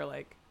usually are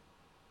like,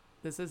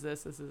 this is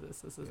this is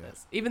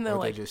this. Even though,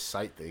 like, they just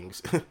cite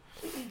things.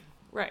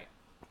 Right.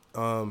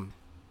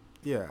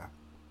 Yeah.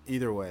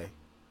 Either way.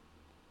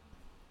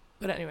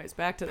 But anyways,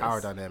 back to power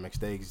dynamics.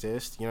 They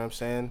exist. You know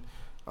what I'm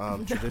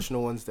saying?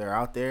 Traditional ones, they're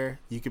out there.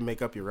 You can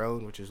make up your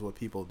own, which is what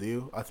people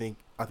do. I think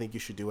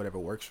you should do whatever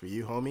works for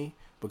you, homie.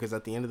 Because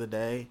at the end of the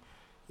day,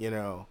 you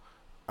know,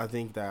 I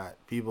think that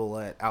people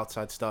let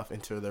outside stuff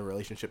into their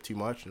relationship too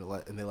much,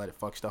 and they let it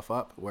fuck stuff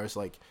up. Whereas,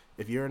 like,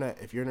 if you're in a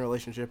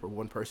relationship where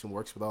one person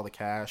works with all the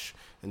cash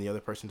and the other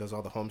person does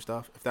all the home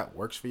stuff, if that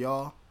works for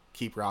y'all,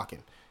 keep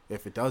rocking.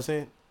 If it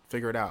doesn't,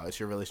 figure it out. It's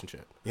your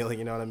relationship. You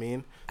know what I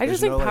mean? I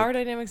just think power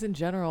dynamics in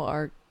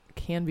general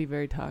can be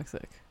very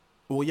toxic.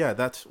 Well, yeah,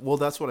 that's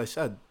what I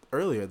said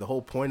earlier. The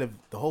whole point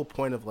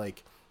of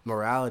like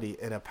morality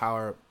in a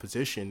power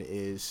position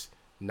is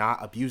not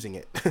abusing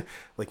it.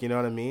 Like, you know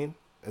what I mean?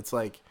 It's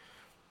like,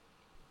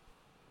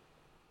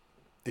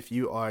 if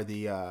you are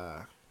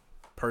the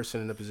person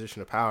in a position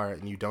of power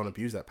and you don't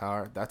abuse that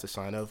power, that's a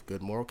sign of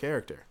good moral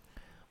character.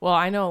 Well,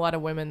 I know a lot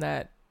of women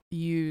that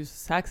use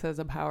sex as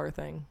a power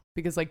thing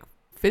because, like,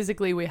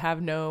 physically we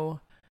have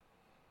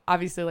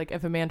obviously, like,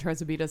 if a man tries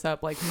to beat us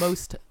up, like,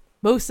 most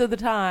of the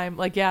time,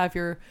 like, yeah, if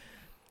you're...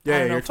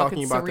 Yeah, you're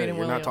talking about that.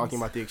 You're not talking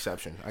about the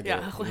exception. I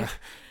get it. Like,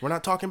 we're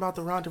not talking about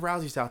the Ronda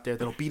Rouseys out there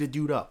that'll beat a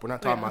dude up. We're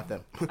not talking about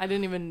them. I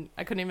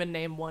couldn't even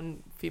name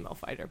one female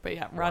fighter, but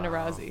yeah, Ronda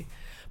Rousey.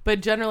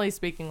 But generally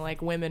speaking, like,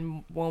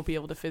 women won't be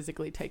able to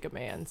physically take a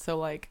man. So,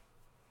 like,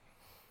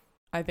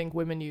 I think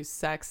women use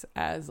sex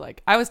as,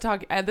 like,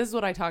 this is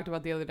what I talked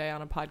about the other day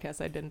on a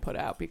podcast I didn't put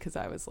out because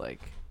I was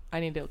like,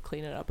 I need to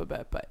clean it up a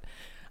bit. But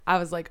I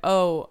was like,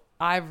 oh,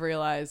 I've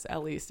realized,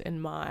 at least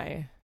in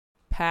my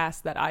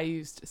past, that I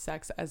used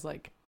sex as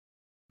like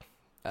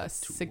a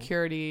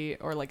security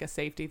or like a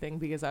safety thing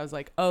because I was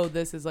like, oh,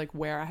 this is like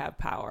where I have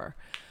power.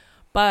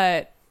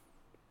 But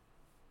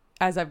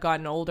as I've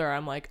gotten older,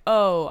 I'm like,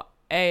 oh,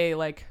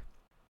 like,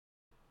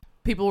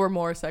 people were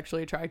more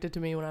sexually attracted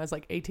to me when I was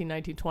like 18,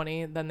 19,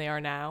 20 than they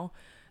are now.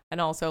 And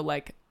also,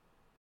 like,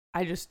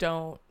 I just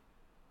don't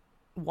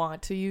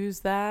want to use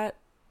that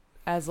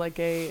as like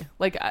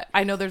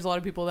I know there's a lot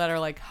of people that are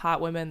like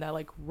hot women that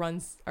like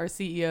are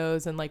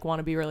CEOs and like want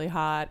to be really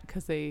hot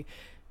because they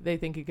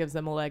think it gives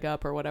them a leg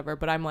up or whatever.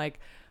 But I'm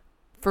like,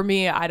 for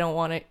me, I don't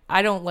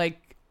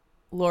like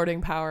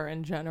lording power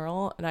in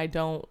general, and I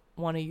don't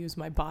want to use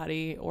my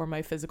body or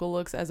my physical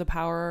looks as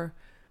a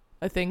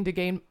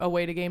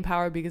way to gain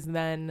power, because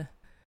then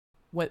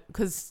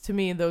because to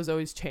me those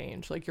always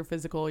change. Like, your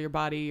physical, your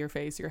body, your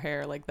face, your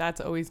hair, like,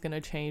 that's always going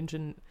to change,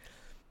 and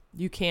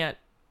you can't.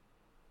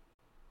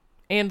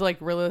 And, like,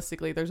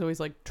 realistically, there's always,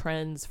 like,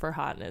 trends for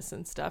hotness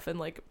and stuff. And,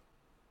 like,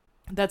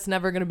 that's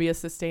never going to be a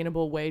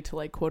sustainable way to,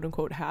 like, quote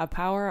unquote have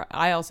power.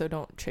 I also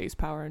don't chase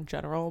power in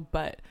general,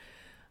 but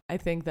I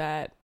think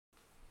that,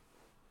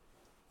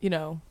 you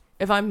know,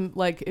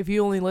 if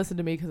you only listen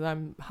to me because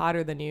I'm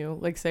hotter than you,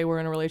 like, say we're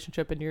in a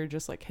relationship and you're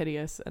just, like,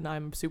 hideous and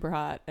I'm super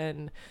hot,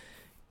 and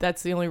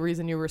that's the only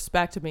reason you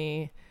respect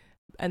me,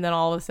 and then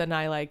all of a sudden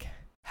I, like,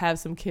 have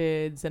some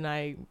kids and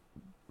I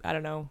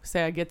don't know,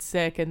 say I get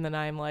sick and then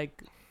I'm,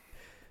 like,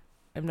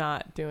 I'm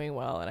not doing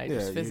well and I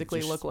just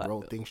physically look less.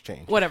 Things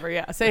change. Whatever,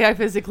 yeah. Say I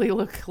physically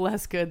look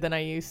less good than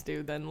I used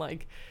to, then,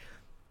 like,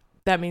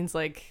 that means,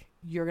 like,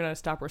 you're gonna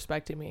stop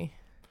respecting me,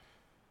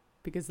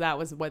 because that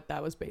was what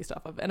that was based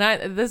off of.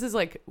 And this is,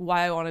 like,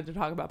 why I wanted to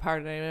talk about power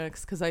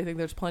dynamics, because I think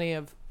there's plenty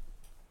of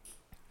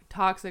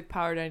toxic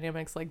power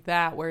dynamics like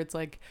that, where it's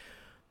like,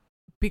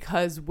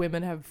 because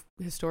women have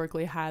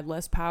historically had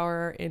less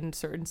power in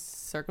certain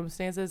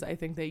circumstances, I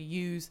think they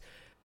use,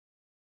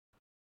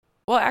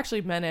 well,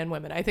 actually men and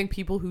women. I think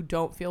people who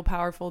don't feel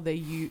powerful,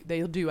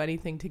 they'll do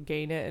anything to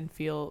gain it and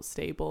feel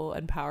stable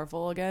and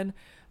powerful again.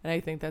 And I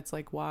think that's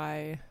like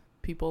why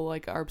people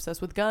like are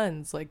obsessed with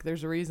guns. Like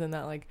there's a reason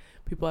that like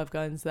people have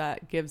guns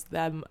that gives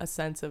them a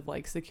sense of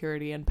like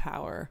security and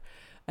power.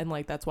 And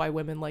like that's why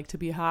women like to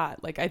be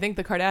hot. Like I think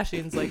the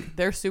Kardashians, like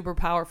they're super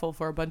powerful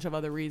for a bunch of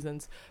other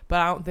reasons,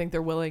 but I don't think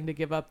they're willing to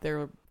give up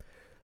their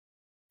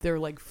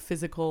like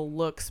physical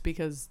looks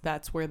because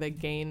that's where they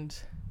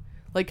gained.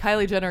 Like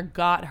Kylie Jenner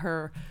got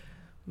her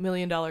 $1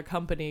 million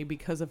company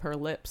because of her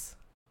lips,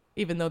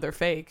 even though they're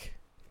fake.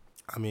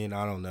 I mean,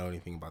 I don't know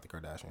anything about the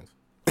Kardashians.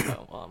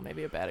 Oh, well,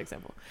 maybe a bad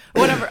example.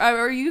 Whatever.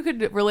 Or you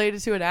could relate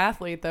it to an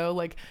athlete, though.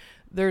 Like,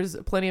 there's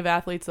plenty of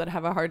athletes that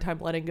have a hard time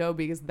letting go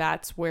because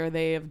that's where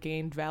they have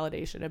gained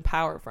validation and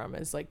power from,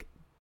 is like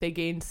they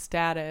gained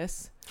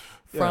status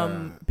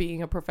from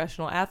being a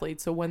professional athlete.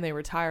 So when they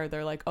retire,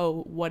 they're like,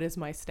 oh, what is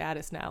my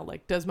status now?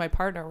 Like, does my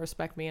partner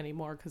respect me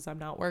anymore because I'm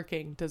not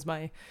working? Does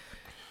my,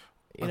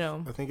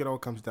 I think it all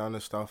comes down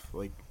to stuff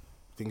like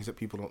things that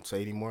people don't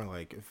say anymore,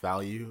 like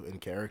value and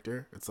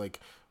character. It's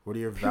like, what are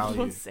your values?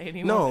 Don't say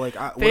anymore. No, like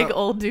big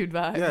old dude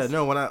vibes. Yeah,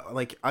 no.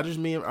 I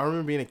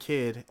remember being a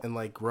kid and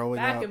like growing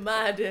up. Back in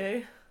my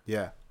day.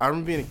 Yeah, I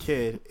remember being a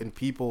kid and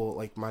people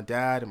like my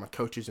dad and my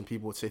coaches and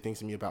people would say things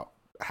to me about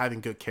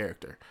having good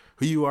character,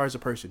 who you are as a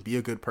person, be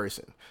a good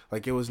person.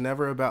 Like it was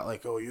never about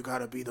like, oh, you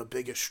gotta be the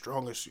biggest,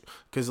 strongest,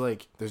 because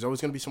like there's always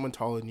gonna be someone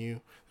taller than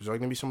you, there's always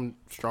gonna be someone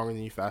stronger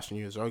than you, faster than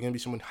you, there's always gonna be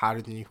someone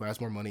hotter than you who has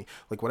more money,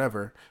 like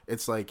whatever.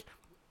 It's like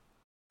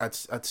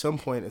at some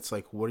point it's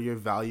like, what are your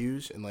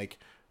values and like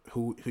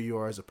who you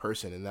are as a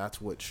person, and that's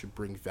what should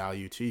bring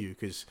value to you,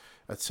 because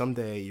at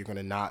someday you're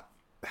gonna not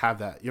have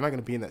that, you're not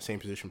gonna be in that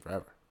same position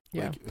forever.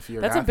 Yeah, like, if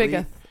you're that's an athlete, a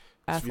big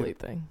athlete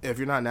thing. If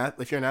you're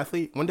an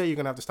athlete, one day you're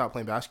gonna have to stop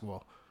playing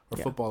basketball or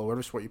football or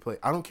whatever sport you play.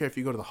 I don't care if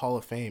you go to the Hall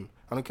of Fame.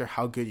 I don't care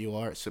how good you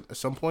are. At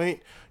some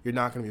point, you're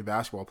not gonna be a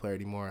basketball player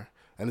anymore.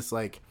 And it's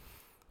like,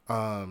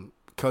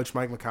 Coach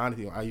Mike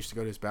McConaughey. I used to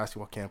go to his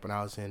basketball camp when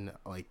I was in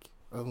like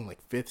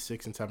 5th,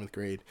 6th, and 7th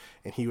grade,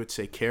 and he would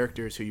say,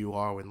 "Character is who you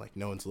are when like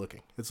no one's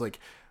looking." It's like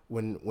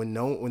when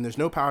there's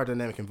no power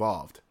dynamic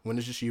involved, when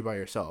it's just you by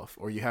yourself,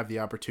 or you have the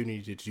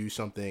opportunity to do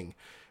something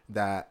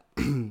that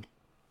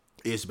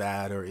is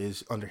bad or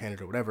is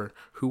underhanded or whatever.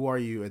 Who are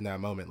you in that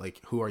moment?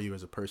 Like, who are you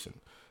as a person?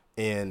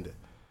 And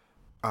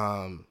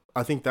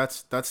I think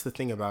that's the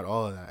thing about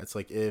all of that. It's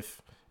like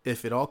if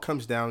it all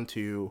comes down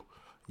to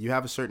you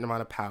have a certain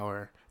amount of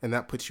power and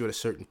that puts you at a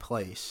certain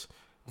place,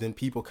 then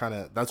people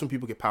that's when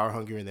people get power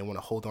hungry and they want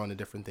to hold on to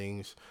different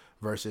things,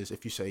 versus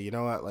if you say, you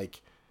know what,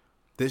 like,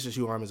 this is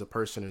who I am as a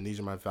person and these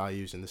are my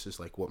values and this is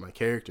like what my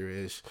character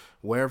is,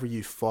 wherever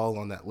you fall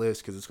on that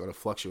list, because it's going to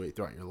fluctuate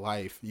throughout your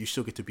life, you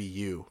still get to be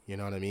you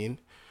know what I mean?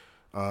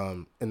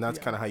 And that's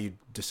kind of how you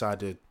decide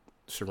to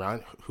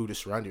surround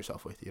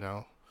yourself with,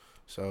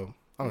 so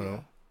I don't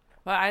know.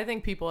 Well, I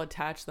think people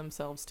attach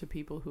themselves to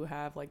people who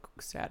have like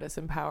status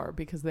and power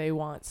because they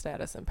want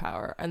status and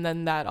power. And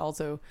then that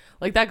also,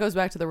 like, that goes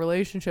back to the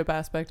relationship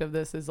aspect of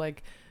this, is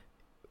like,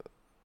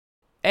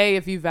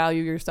 if you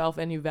value yourself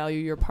and you value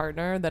your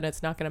partner, then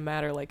it's not going to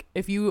matter. Like,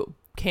 if you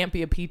can't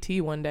be a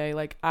PT one day,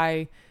 like,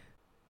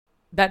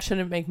 that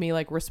shouldn't make me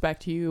like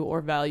respect you or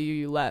value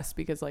you less,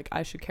 because like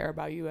I should care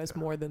about you as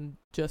more than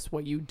just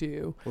what you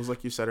do. It was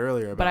like you said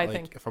earlier about, but I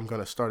think if I'm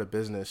going to start a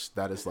business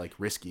that is like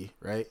risky,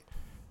 right?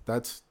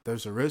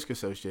 There's a risk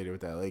associated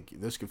with that. Like,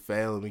 this could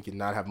fail and we could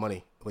not have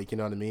money, like, you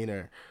know what I mean?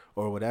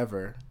 Or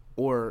whatever.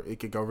 Or it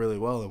could go really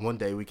well and one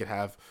day we could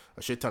have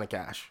a shit ton of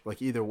cash.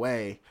 Like, either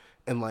way,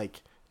 and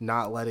like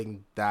not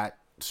letting that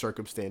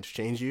circumstance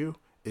change you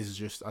is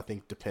just, I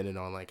think, dependent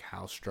on like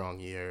how strong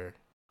you're,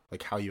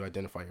 like how you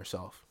identify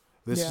yourself.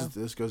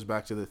 This goes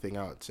back to the thing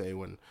I would say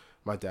when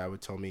my dad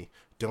would tell me,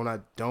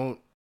 don't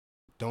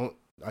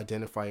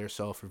identify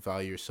yourself or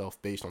value yourself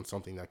based on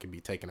something that can be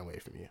taken away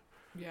from you.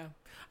 Yeah.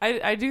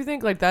 I do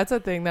think like that's a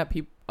thing that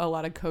a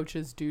lot of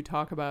coaches do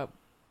talk about.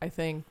 I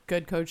think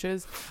good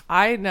coaches,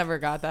 I never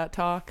got that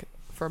talk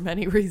for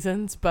many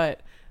reasons,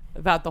 but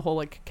about the whole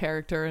like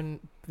character and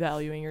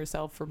valuing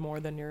yourself for more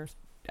than your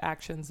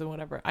actions and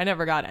whatever. I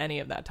never got any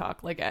of that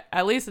talk. Like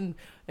at least in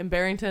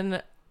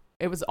Barrington,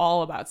 it was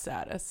all about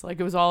status. Like,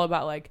 it was all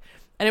about like,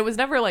 and it was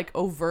never like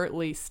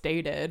overtly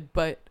stated,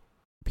 but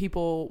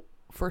people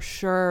for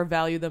sure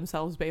value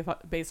themselves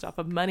based off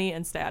of money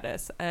and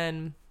status.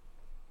 And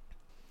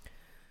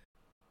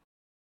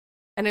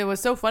it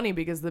was so funny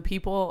because the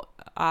people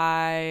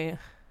I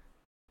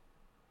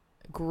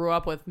grew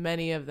up with,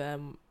 many of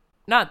them,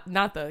 not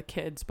the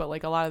kids, but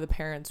like a lot of the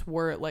parents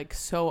were like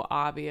so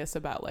obvious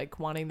about like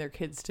wanting their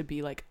kids to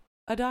be like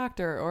a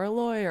doctor or a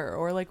lawyer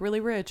or like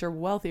really rich or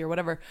wealthy or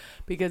whatever,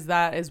 because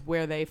that is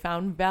where they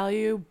found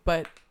value.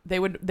 But they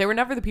were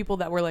never the people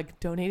that were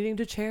like donating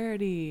to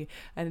charity,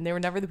 and they were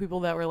never the people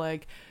that were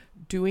like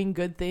doing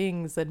good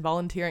things and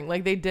volunteering.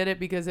 Like, they did it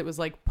because it was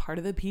like part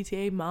of the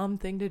PTA mom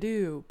thing to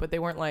do, but they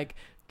weren't like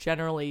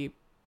generally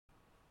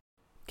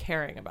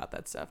caring about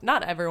that stuff.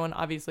 Not everyone,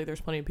 obviously.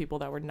 There's plenty of people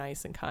that were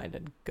nice and kind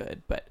and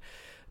good, but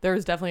there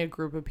was definitely a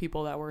group of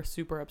people that were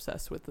super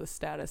obsessed with the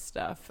status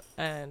stuff.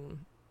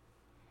 And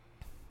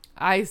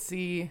I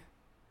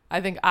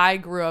think I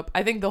grew up,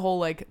 I think the whole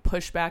like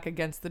pushback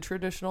against the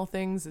traditional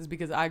things is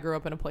because I grew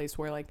up in a place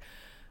where like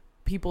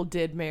people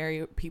did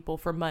marry people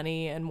for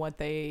money and what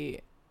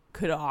they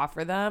could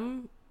offer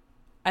them.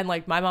 And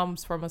like my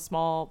mom's from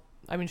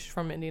she's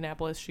from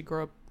Indianapolis. She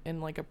grew up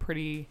in like a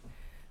pretty,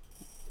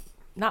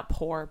 not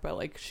poor, but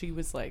like she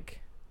was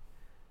like,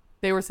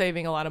 they were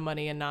saving a lot of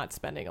money and not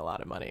spending a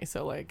lot of money.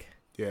 So like,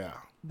 yeah,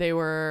 they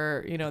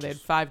were, you know, they had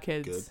 5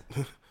 kids.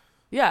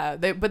 Yeah.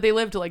 But they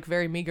lived like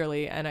very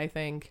meagerly. And I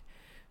think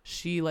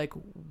she like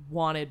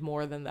wanted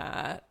more than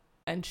that.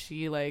 And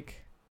she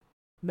like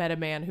met a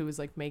man who was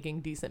like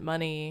making decent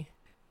money.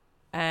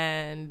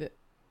 And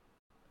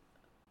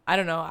I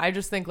don't know. I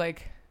just think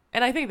like,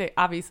 and I think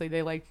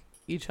they liked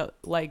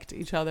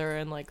each other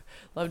and like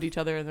loved each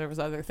other. And there was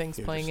other things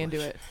playing into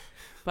it.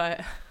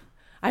 But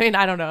I mean,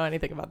 I don't know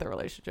anything about their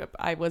relationship.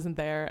 I wasn't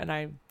there and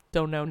I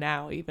don't know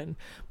now even.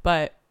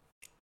 But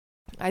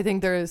I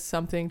think there is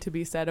something to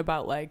be said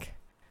about like,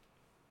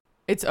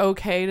 it's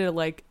okay to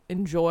like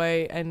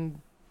enjoy,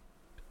 and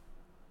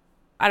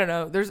I don't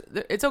know,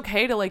 it's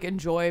okay to like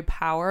enjoy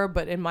power.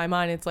 But in my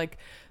mind, it's like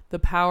the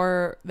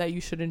power that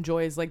you should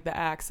enjoy is like the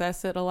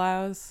access it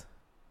allows.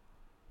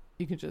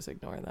 You can just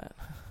ignore that.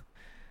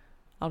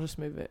 I'll just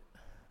move it.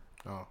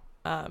 Oh.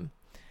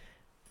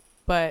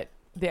 But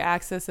the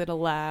access it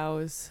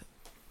allows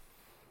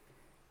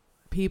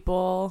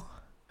people.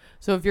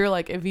 So if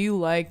you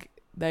like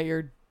that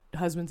your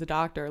husband's a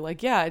doctor,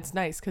 like, yeah, it's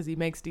nice because he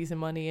makes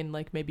decent money and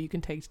like maybe you can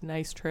take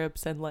nice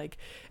trips and like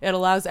it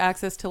allows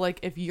access to like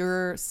if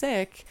you're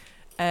sick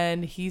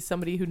and he's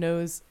somebody who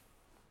knows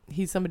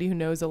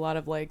a lot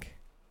of like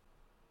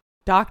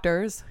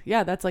doctors.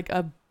 Yeah, that's like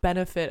a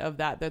benefit of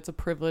that. That's a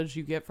privilege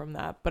you get from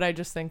that. But I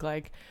just think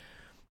like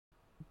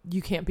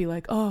you can't be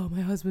like, oh, my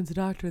husband's a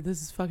doctor,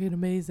 this is fucking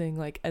amazing,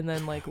 like, and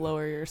then like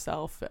lower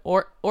yourself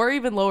or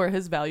even lower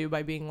his value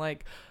by being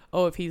like,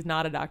 oh, if he's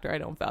not a doctor, I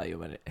don't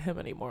value him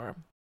anymore.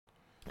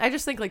 I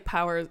just think like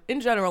power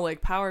in general,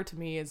 like power to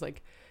me is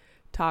like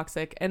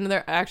toxic. And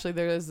there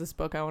is this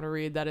book I want to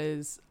read that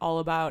is all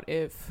about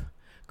if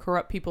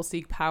corrupt people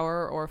seek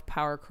power or if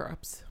power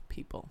corrupts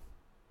people.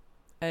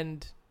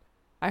 And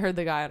I heard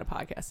the guy on a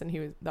podcast and he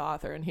was the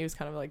author and he was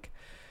like,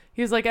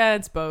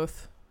 it's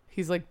both.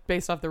 He's like,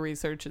 based off the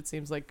research, it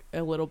seems like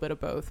a little bit of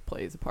both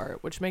plays a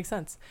part, which makes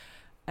sense.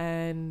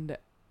 And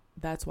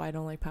that's why I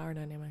don't like power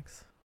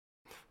dynamics.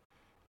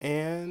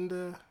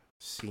 And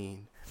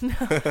scene.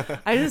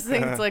 I just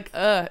think it's like,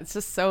 it's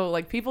just so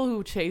like people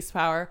who chase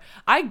power.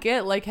 I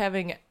get like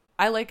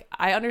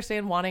I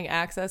understand wanting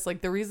access.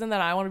 Like the reason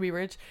that I want to be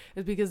rich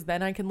is because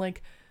then I can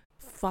like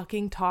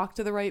fucking talk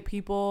to the right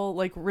people.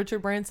 Like Richard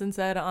Branson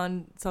said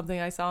on something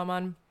I saw him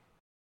on.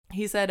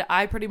 He said,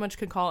 I pretty much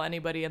can call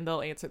anybody and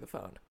they'll answer the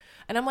phone.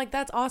 And I'm like,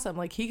 that's awesome.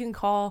 Like he can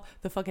call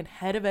the fucking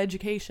head of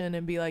education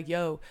and be like,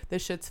 yo,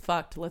 this shit's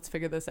fucked. Let's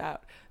figure this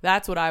out.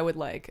 That's what I would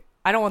like.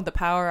 I don't want the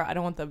power. I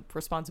don't want the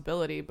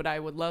responsibility, but I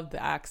would love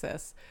the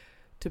access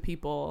to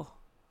people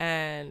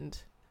and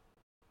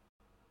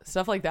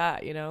stuff like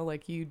that, you know,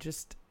 like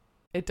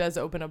it does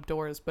open up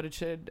doors, but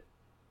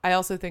I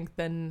also think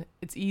then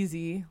it's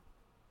easy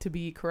to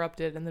be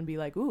corrupted and then be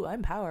like, ooh,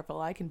 I'm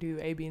powerful. I can do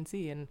A, B, and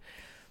C. And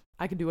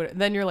I can do it.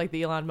 Then you're like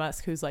the Elon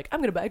Musk who's like, I'm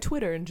going to buy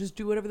Twitter and just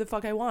do whatever the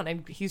fuck I want.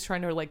 And he's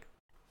trying to like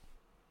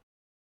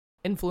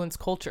influence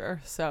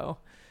culture. So,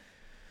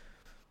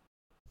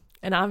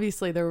 and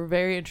obviously there were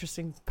very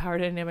interesting power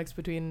dynamics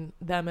between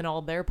them and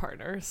all their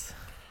partners,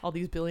 all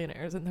these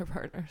billionaires and their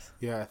partners.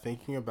 Yeah.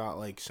 Thinking about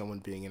like someone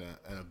being in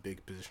a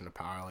big position of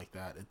power like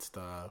that, it's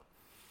the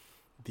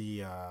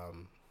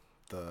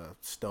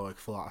Stoic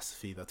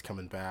philosophy that's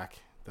coming back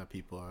that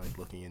people are like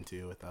looking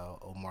into with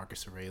old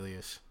Marcus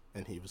Aurelius.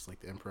 And he was like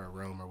the emperor of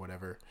Rome or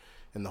whatever.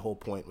 And the whole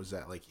point was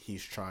that like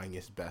he's trying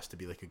his best to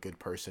be like a good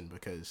person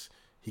because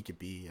he could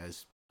be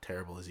as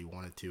terrible as he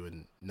wanted to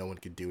and no one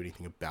could do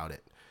anything about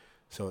it.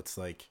 So it's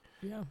like,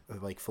 yeah,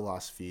 like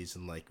philosophies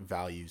and like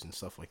values and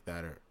stuff like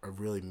that are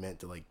really meant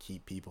to like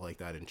keep people like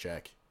that in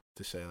check,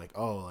 to say like,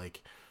 oh,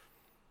 like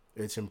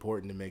it's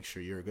important to make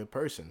sure you're a good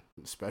person,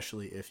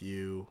 especially if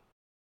you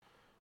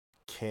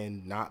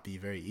can not be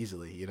very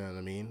easily, you know what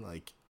I mean?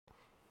 Like,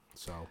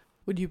 so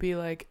would you be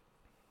like,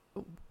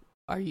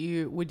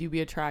 would you be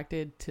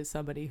attracted to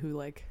somebody who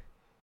like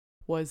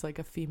was like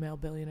a female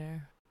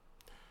billionaire?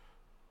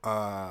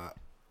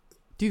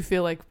 Do you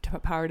feel like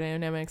power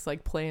dynamics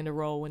like play into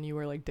role when you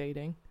were like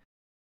dating?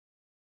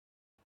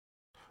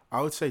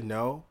 I would say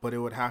no, but it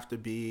would have to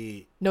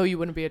be. No, you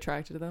wouldn't be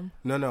attracted to them?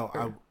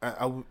 No.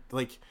 I would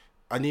like.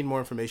 I need more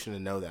information to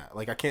know that.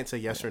 Like, I can't say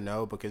yes or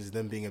no because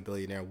them being a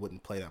billionaire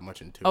wouldn't play that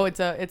much into it. Oh,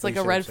 it's like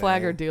a red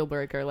flag or deal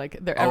breaker. Like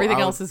everything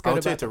else is good. I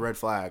would say it's a red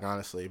flag,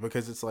 honestly,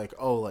 because it's like,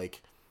 oh,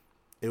 like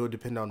it would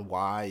depend on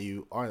why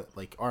you are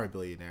a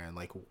billionaire and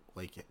like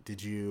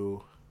did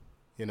you,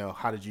 you know,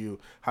 how did you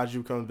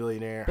become a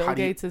billionaire? Bill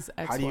Gates'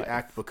 ex-wife. How do you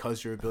act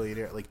because you're a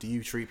billionaire? Like, do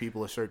you treat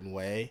people a certain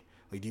way?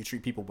 Like, do you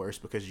treat people worse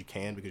because you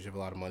have a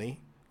lot of money?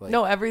 Like,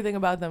 no, everything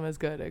about them is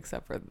good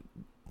except for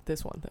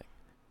this one thing.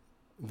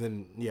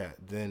 Then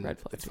Red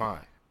flag, it's yeah.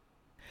 fine.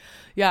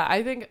 Yeah,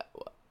 I think.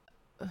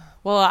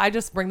 Well, I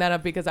just bring that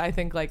up because I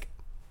think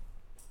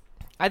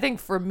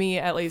for me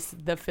at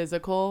least, the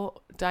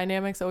physical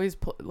dynamics always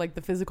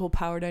the physical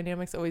power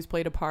dynamics always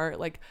played a part.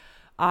 Like,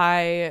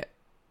 I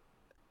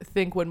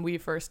think when we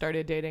first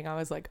started dating, I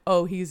was like,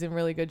 oh, he's in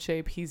really good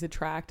shape, he's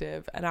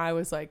attractive, and I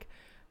was like,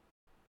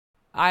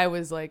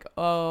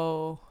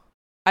 oh,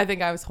 I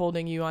think I was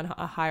holding you on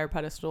a higher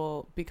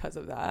pedestal because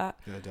of that.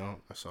 Yeah,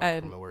 don't. I saw And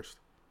it from the worst.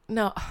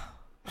 No.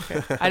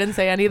 Okay. I didn't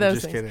say any of those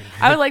just things. kidding.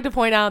 I would like to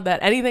point out that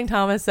anything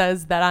Thomas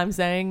says that I'm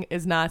saying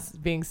is not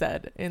being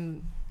said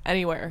in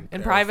anywhere,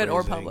 in private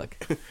or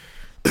public.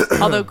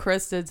 Although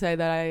Chris did say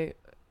that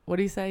what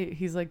did he say?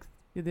 He's like,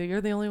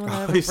 you're the only one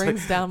that ever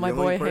brings down my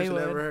boy Haywood. The only person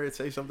I ever heard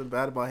say something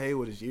bad about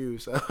Haywood is you.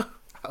 So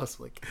I was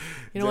like,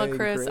 you know what,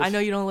 Chris? I know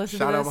you don't listen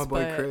to this, shout out my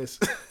boy Chris.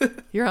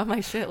 You're on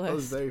my shit list. That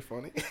was very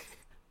funny.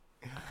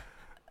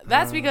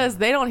 That's because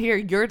they don't hear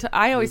your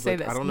I always say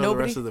this. I don't know the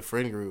rest of the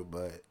friend group,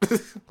 but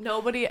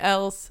nobody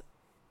else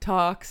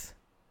talks.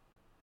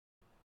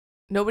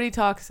 Nobody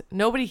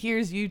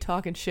hears you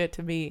talking shit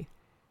to me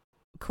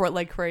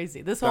like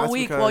crazy this whole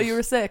week while you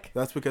were sick.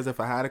 That's because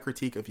if I had a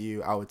critique of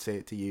you, I would say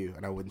it to you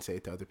and I wouldn't say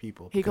it to other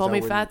people. He called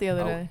me fat the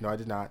other day. No, I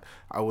did not.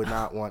 I would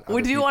not want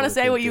Would you want to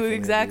say what you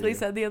exactly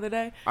said the other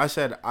day? I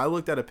said I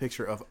looked at a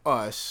picture of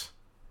us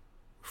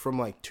from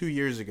like 2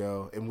 years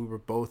ago and we were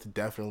both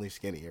definitely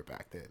skinnier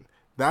back then.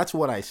 That's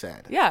what I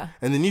said. Yeah.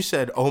 And then you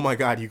said, oh my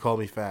God, you called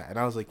me fat. And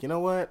I was like, you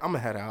know what? I'm going to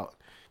head out.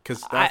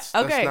 Because that's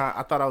not,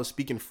 I thought I was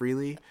speaking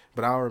freely,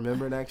 but I'll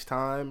remember next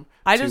time.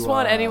 I just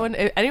want anyone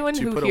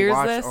who hears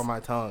this on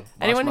my tongue.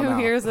 Anyone who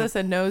hears this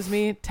and knows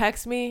me,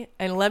 text me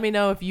and let me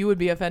know if you would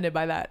be offended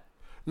by that.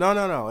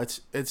 No.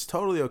 It's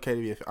totally okay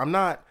to be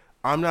offended.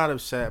 I'm not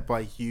upset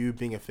by you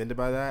being offended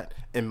by that.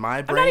 In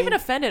my brain, I'm not even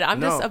offended.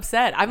 I'm just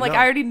upset. I'm like,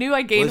 I already knew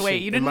I gained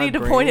weight. You didn't need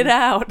to point it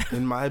out.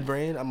 In my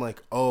brain, I'm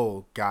like,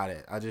 oh, got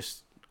it.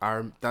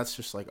 That's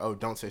just like, oh,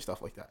 don't say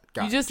stuff like that.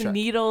 You just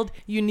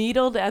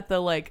needled at the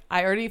like,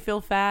 I already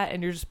feel fat,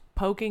 and you're just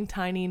poking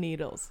tiny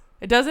needles.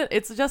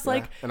 It's just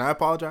like, and I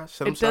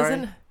apologize. I'm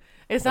sorry.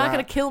 It's not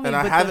going to kill me. And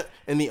I haven't.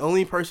 And the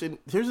only person,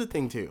 here's the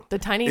thing too. The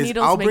tiny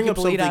needles make you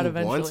bleed out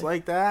eventually. Once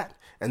like that,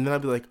 and then I'll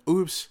be like,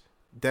 oops.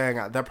 Dang,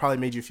 that probably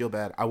made you feel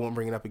bad. I won't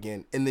bring it up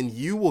again. And then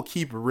you will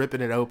keep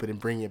ripping it open and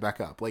bringing it back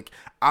up. Like,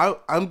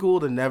 I'm cool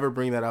to never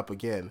bring that up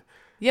again.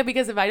 Yeah,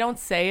 because if I don't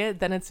say it,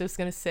 then it's just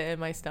going to sit in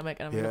my stomach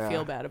and I'm going to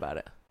feel bad about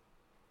it.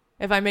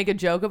 If I make a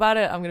joke about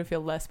it, I'm going to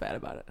feel less bad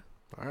about it.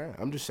 All right.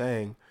 I'm just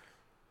saying,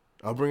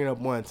 I'll bring it up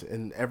once,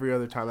 and every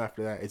other time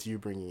after that, it's you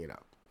bringing it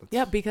up.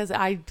 Yeah, because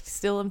I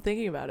still am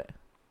thinking about it.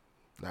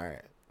 All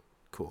right.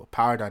 Cool.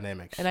 Power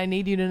dynamics. And I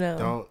need you to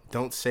know.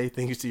 Don't say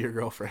things to your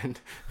girlfriend.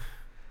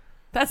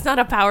 That's not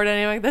a power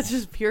dynamic. That's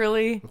just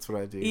purely That's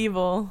what I do.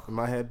 Evil. In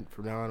my head,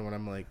 from now on, when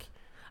I'm like,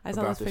 I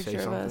saw this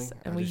picture of us,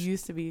 and we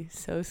used to be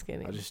so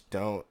skinny. I just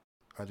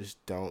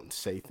don't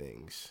say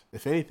things.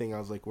 If anything, I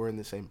was like, we're in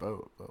the same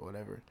boat, but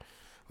whatever.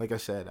 Like I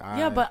said,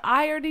 but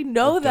I already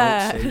know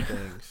that. Don't say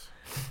things.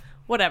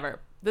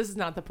 Whatever. This is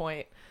not the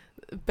point.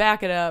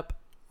 Back it up.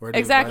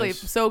 Exactly.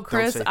 So,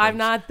 Chris, I'm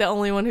not the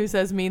only one who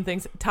says mean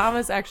things.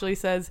 Thomas actually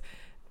says,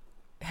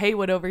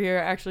 Haywood over here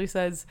actually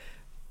says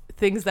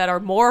things that are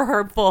more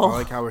hurtful. I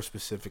like how we're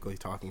specifically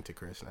talking to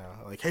Chris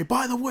now. Like, hey,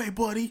 by the way,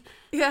 buddy.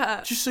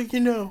 Yeah. Just so you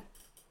know.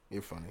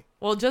 You're funny.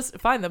 Well, just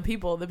find the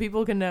people. The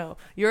people can know.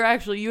 You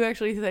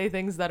actually say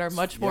things that are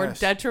much more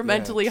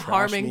detrimentally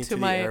harming to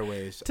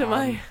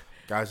my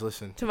guys,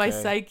 listen. To my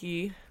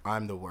psyche.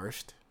 I'm the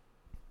worst.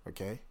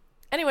 Okay?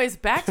 Anyways,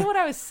 back to what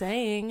I was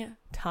saying,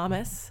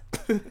 Thomas.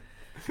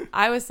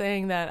 I was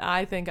saying that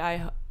I think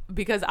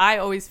because I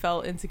always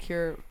felt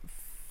insecure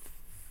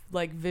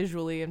like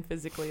visually and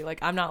physically. Like,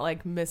 I'm not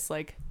like Miss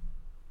like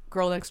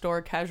girl next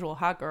door casual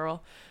hot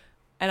girl,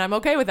 and I'm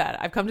okay with that.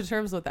 I've come to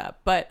terms with that.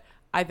 But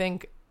I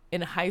think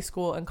in high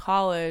school and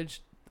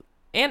college,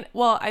 and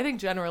I think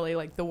generally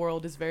like the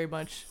world is very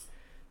much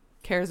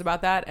cares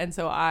about that, and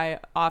so I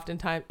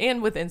oftentimes,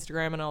 and with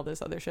Instagram and all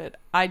this other shit,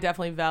 I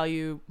definitely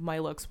value my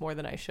looks more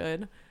than I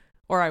should,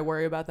 or I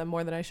worry about them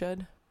more than I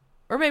should,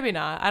 or maybe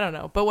not. I don't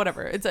know, but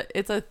whatever. It's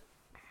a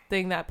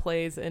thing that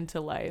plays into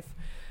life.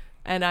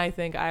 And I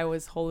think I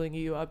was holding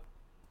you up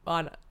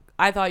on,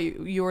 I thought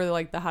you were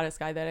like the hottest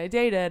guy that I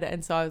dated.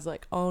 And so I was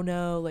like, oh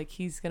no, like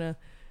he's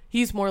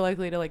more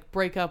likely to like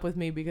break up with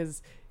me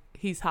because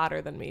he's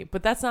hotter than me.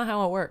 But that's not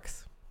how it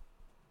works.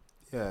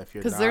 Yeah, if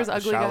you're not there's a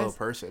shallow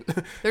person.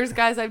 There's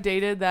guys I've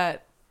dated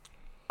that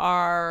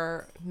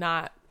are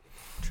not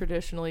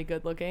traditionally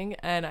good looking.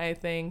 And I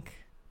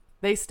think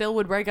they still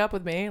would break up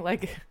with me.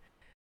 Like,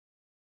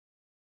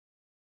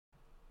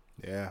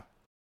 yeah.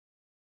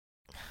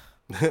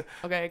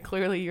 Okay,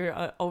 clearly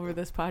you're over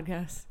this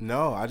podcast.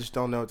 No, I just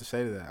don't know what to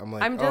say to that.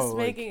 I'm just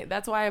making.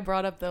 That's why I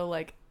brought up though.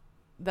 Like,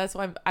 that's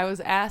why I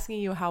was asking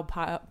you how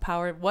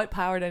what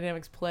power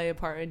dynamics play a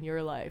part in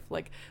your life.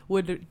 Like,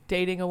 would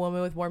dating a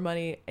woman with more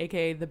money,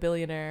 aka the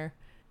billionaire,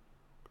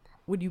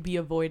 would you be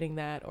avoiding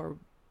that, or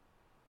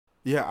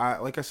Yeah,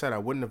 like I said, I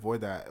wouldn't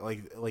avoid that.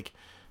 Like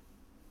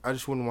I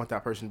just wouldn't want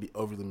that person to be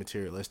overly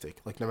materialistic.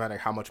 Like no matter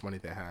how much money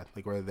they had,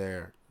 like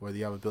whether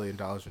you have $1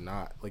 billion or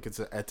not, like it's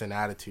an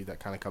attitude that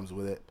kind of comes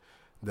with it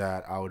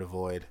that I would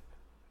avoid,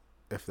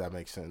 if that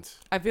makes sense.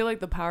 I feel like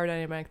the power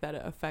dynamic that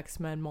affects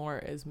men more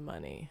is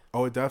money.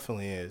 Oh, it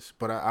definitely is.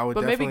 But I would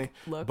But definitely. maybe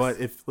looks. But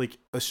if like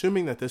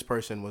assuming that this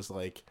person was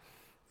like,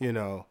 you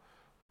know,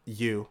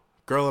 you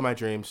girl of my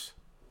dreams,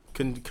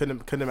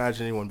 couldn't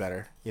imagine anyone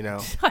better. You know,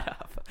 Shut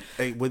up.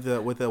 with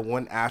the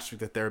one asterisk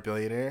that they're a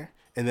billionaire,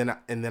 and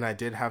then I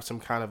did have some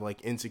kind of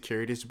like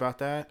insecurities about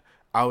that.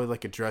 I would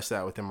like address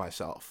that within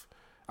myself.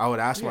 I would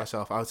ask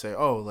myself. I would say,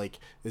 oh, like,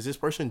 is this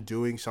person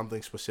doing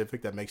something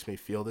specific that makes me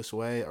feel this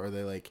way? Or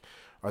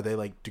are they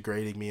like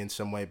degrading me in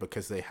some way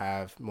because they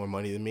have more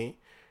money than me?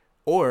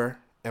 Or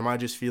am I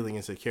just feeling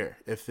insecure?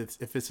 If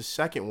it's a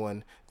second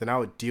one, then I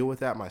would deal with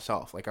that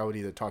myself. Like I would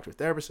either talk to a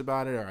therapist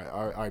about it,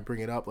 or I bring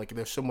it up. Like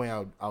there's some way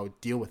I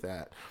would deal with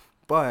that.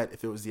 But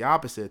if it was the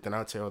opposite, then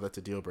I'd say, oh, that's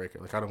a deal breaker.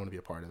 Like I don't want to be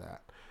a part of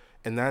that.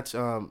 And that's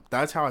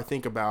how I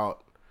think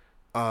about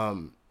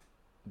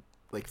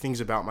like things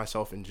about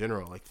myself in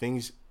general. Like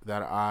things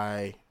that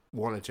I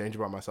want to change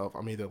about myself.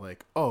 I'm either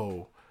like,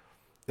 oh,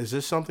 is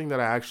this something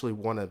that I actually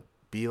want to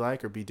be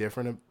like or be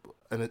different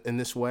in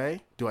this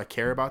way? Do I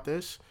care about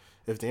this?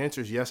 If the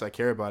answer is yes, I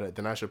care about it,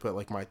 then I should put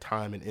like my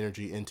time and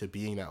energy into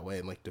being that way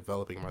and like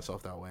developing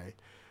myself that way.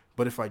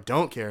 But if I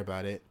don't care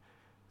about it,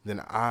 then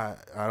I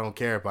don't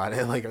care about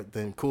it. Like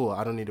then cool,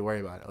 I don't need to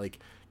worry about it. Like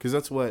because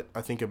that's what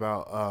I think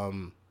about.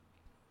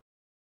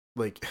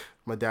 Like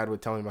my dad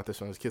would tell me about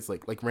this when I was kids.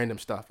 Like random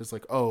stuff. It's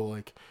like, oh,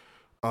 like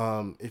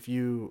if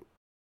you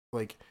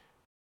like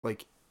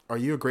are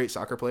you a great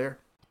soccer player?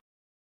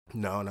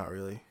 No, not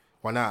really.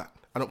 Why not?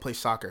 I don't play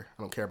soccer.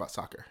 I don't care about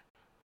soccer.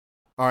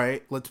 All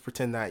right, let's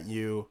pretend that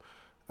you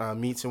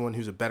meet someone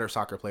who's a better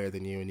soccer player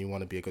than you and you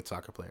want to be a good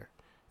soccer player.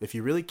 If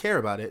you really care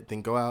about it,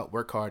 then go out,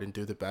 work hard, and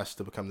do the best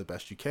to become the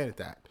best you can at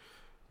that.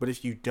 But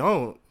if you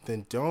don't,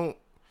 then don't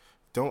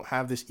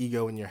have this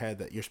ego in your head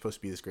that you're supposed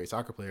to be this great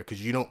soccer player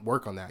because you don't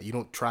work on that. You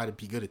don't try to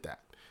be good at that.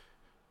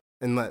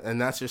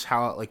 And that's just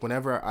how, like,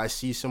 whenever I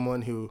see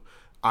someone who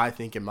I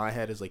think in my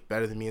head is like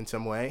better than me in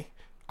some way,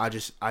 I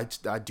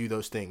do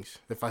those things.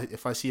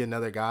 If I see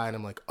another guy and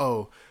I'm like,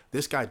 oh,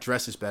 this guy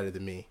dresses better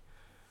than me.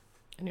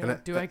 And you're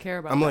like, do I care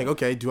about I'm that? like,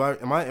 okay,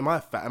 am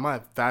I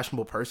a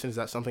fashionable person? Is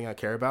that something I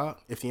care about?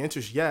 If the answer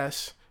is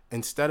yes,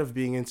 instead of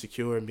being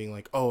insecure and being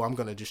like, oh, I'm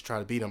gonna just try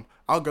to beat him,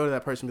 I'll go to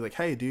that person and be like,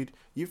 hey, dude,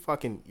 you're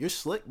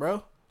slick,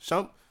 bro.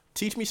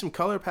 Teach me some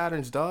color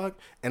patterns, dog.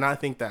 And I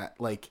think that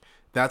like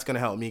that's gonna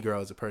help me grow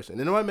as a person,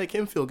 and it might make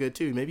him feel good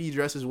too. Maybe he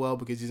dresses well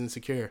because he's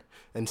insecure,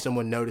 and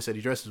someone noticed that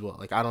he dresses well.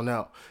 Like I don't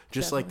know,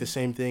 just Definitely. Like the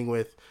same thing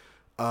with,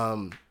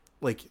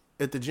 like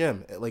at the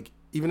gym, like.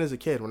 Even as a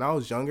kid, when I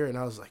was younger and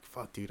I was like,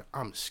 fuck, dude,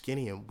 I'm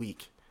skinny and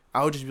weak.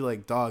 I would just be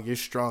like, dog, you're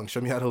strong.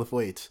 Show me how to lift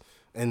weights.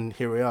 And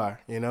here we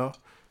are, you know?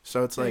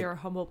 So it's like. You're a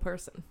humble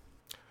person.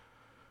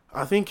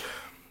 I think.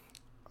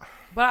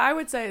 But I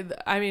would say,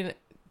 I mean,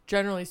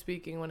 generally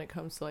speaking, when it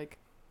comes to like,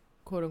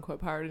 quote unquote,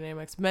 power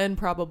dynamics, men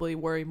probably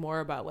worry more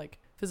about like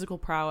physical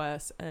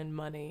prowess and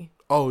money.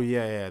 Oh,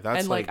 yeah. That's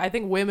and like, I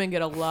think women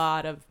get a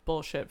lot of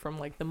bullshit from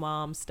like the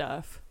mom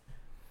stuff.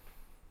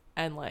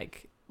 And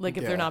like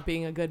if they're not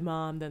being a good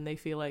mom, then they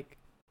feel like,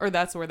 or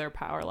that's where their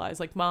power lies,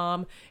 like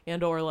mom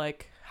and or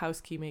like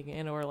housekeeping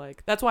and or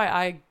like, that's why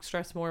I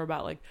stress more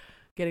about like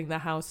getting the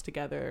house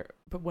together,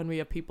 but when we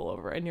have people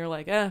over and you're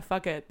like,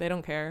 fuck it, they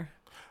don't care.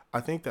 I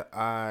think that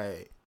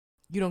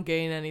you don't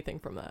gain anything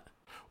from that.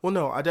 Well,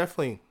 no, I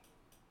definitely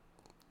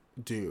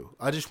do.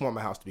 I just want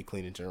my house to be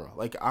clean in general.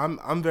 Like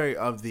I'm very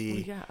of the,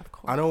 well, yeah, of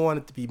course. I don't want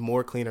it to be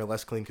more clean or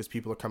less clean because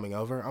people are coming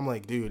over. I'm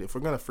like, dude, if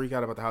we're going to freak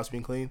out about the house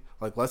being clean,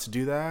 like let's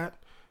do that.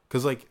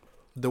 Because, like,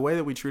 the way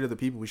that we treat other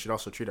people, we should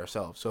also treat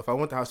ourselves. So if I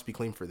want the house to be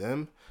clean for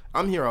them,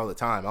 I'm here all the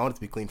time. I want it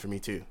to be clean for me,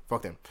 too.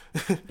 Fuck them.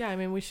 Yeah, I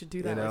mean, we should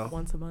do that like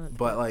once a month.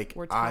 But, like,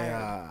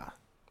 the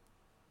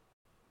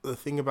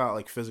thing about,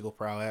 like, physical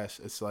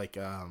prowess, it's like,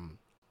 I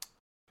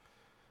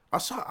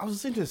was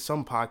listening to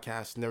some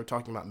podcast, and they were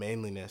talking about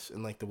manliness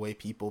and, like, the way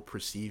people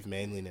perceive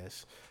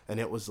manliness. And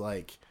it was,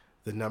 like,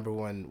 the number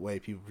one way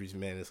people perceive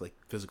man is, like,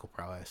 physical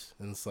prowess.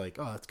 And it's like,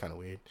 oh, that's kind of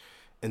weird.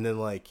 And then,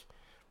 like,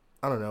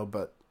 I don't know,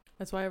 but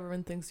that's why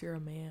everyone thinks you're a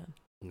man.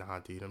 Nah,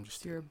 dude, I'm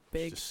just you're a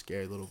big, just a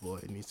scared little boy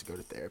who needs to go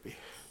to therapy.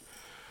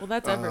 Well,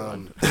 that's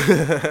everyone.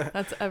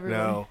 That's everyone.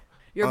 No,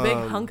 you're a big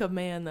hunk of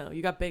man, though.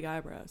 You got big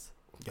eyebrows.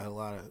 Got a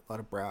lot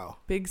of brow.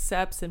 Big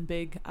seps and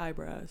big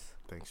eyebrows.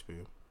 Thanks,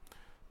 boo.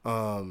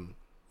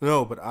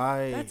 No, but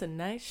That's a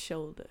nice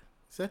shoulder.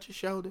 Is that your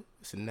shoulder?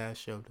 It's a nice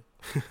shoulder.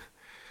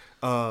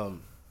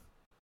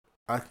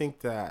 I think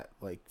that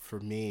like for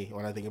me,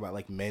 when I think about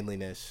like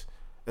manliness,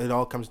 it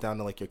all comes down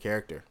to like your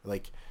character.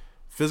 Like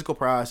physical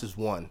prowess is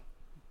one,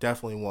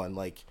 definitely one.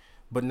 Like,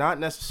 but not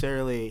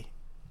necessarily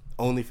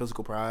only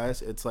physical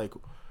prowess. It's like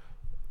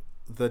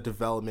the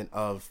development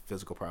of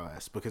physical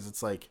prowess, because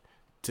it's like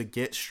to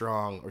get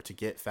strong or to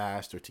get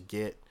fast or to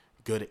get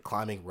good at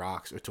climbing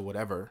rocks or to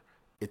whatever,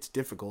 it's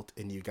difficult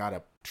and you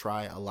gotta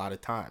try a lot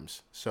of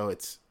times. So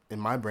it's, in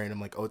my brain, I'm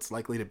like, oh, it's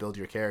likely to build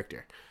your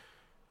character.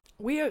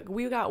 We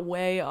got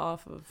way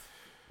off of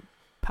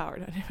power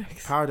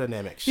dynamics. Power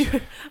dynamics.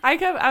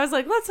 I was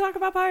like, let's talk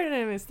about power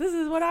dynamics. This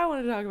is what I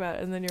want to talk about.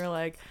 And then you're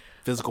like,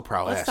 physical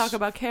prowess. Let's talk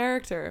about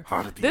character.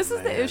 This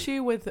is the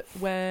issue with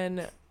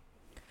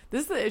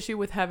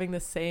having the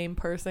same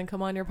person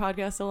come on your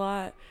podcast a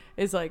lot.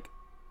 Is like,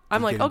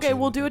 I'm like, okay,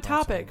 we'll do a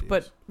topic,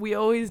 but we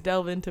always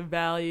delve into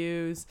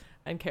values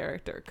and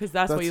character because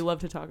that's what you love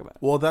to talk about.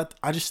 Well,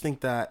 I just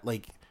think that,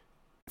 like,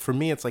 for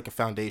me, it's like a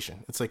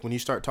foundation. It's like when you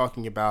start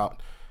talking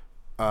about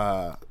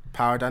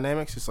power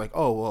dynamics, it's like,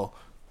 oh, well,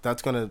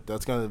 that's gonna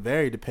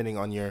vary depending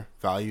on your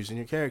values and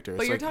your character.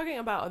 But you're talking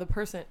about the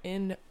person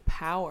in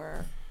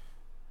power.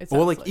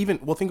 Well, like even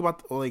think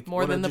about like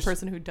more than the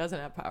person who doesn't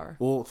have power.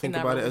 Well, think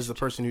about it as the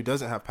person who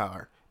doesn't have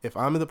power. If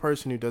I'm the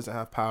person who doesn't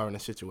have power in a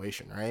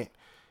situation, right?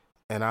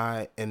 And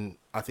I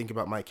think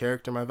about my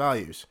character, my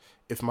values.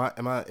 If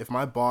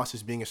my boss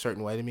is being a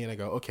certain way to me, and I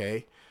go,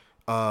 okay,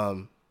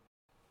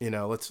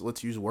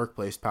 let's use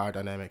workplace power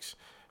dynamics.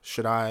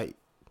 Should I?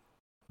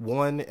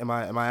 One, am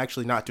I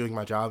actually not doing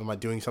my job? Am I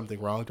doing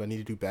something wrong? Do I need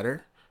to do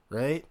better?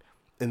 Right?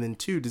 And then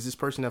two, does this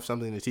person have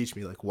something to teach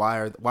me? Like,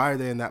 why are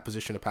they in that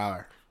position of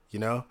power? You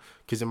know?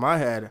 Because in my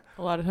head,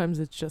 a lot of times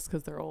it's just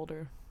because they're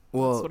older.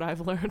 Well, that's what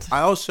I've learned. I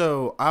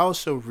also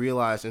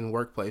realize in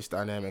workplace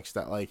dynamics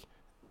that, like,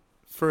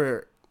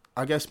 for,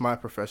 I guess, my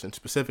profession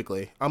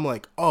specifically, I'm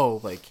like, oh,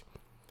 like,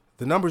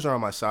 the numbers are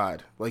on my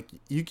side. Like,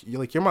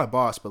 you're my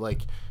boss, but,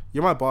 like,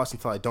 you're my boss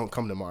until I don't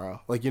come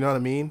tomorrow. Like, you know what I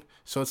mean?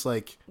 So it's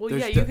like, well,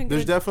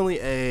 there's definitely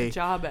a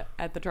job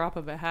at the drop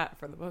of a hat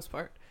for the most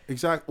part.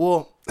 Exactly.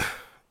 Well,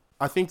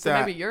 I think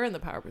that maybe you're in the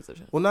power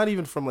position. Well, not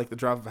even from like the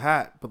drop of a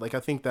hat, but like I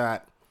think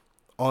that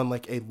on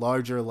like a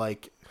larger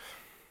like,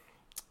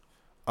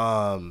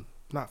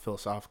 not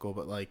philosophical,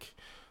 but like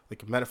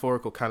a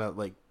metaphorical kind of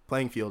like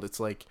playing field. It's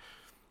like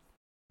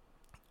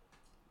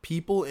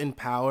people in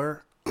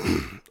power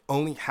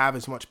only have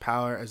as much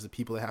power as the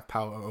people that have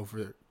power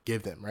over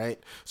give them,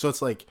 right? So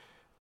it's like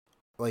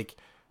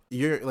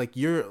you're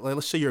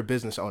let's say you're a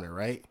business owner,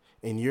 right?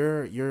 And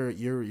you're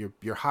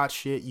hot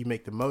shit. You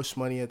make the most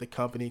money at the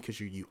company because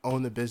you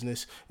own the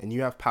business and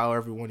you have power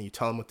over everyone. And you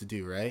tell them what to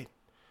do, right?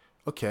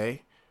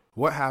 Okay,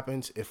 what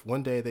happens if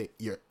one day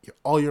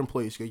all your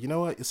employees go, you know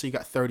what? So you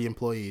got 30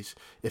 employees.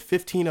 If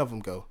 15 of them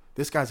go,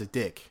 this guy's a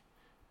dick.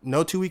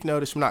 No 2-week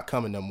notice. I'm not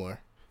coming no more.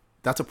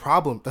 That's a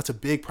problem. That's a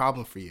big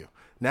problem for you.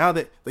 Now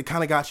that they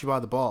kind of got you by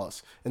the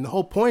balls. And the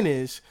whole point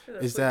is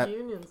that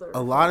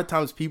a lot of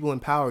times people in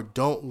power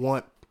don't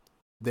want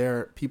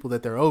their people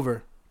that they're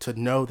over to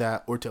know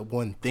that or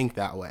to think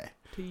that way.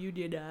 To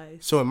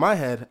unionize. So in my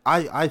head,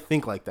 I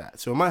think like that.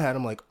 So in my head,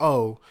 I'm like,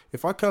 oh,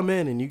 if I come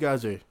in and you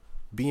guys are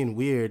being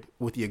weird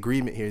with the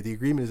agreement here, the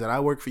agreement is that I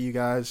work for you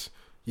guys,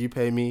 you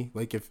pay me.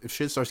 Like if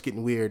shit starts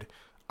getting weird,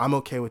 I'm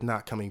okay with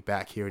not coming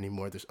back here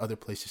anymore. There's other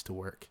places to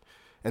work.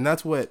 And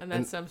that's what... And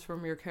that stems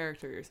from your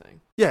character, you're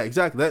saying. Yeah,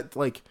 exactly. That,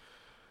 like...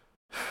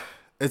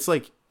 It's,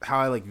 like, how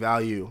I, like,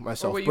 value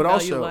myself. Or what you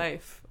value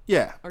life.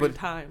 Yeah. Or your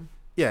time.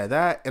 Yeah,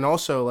 that... And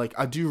also, like,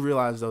 I do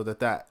realize, though,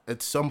 that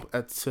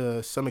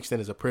to some extent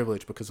is a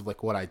privilege because of,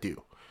 like, what I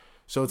do.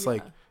 So it's,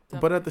 like... Definitely.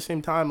 But at the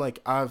same time, like,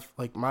 I've...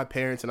 Like, my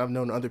parents and I've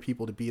known other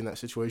people to be in that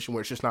situation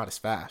where it's just not as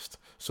fast.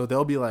 So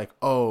they'll be like,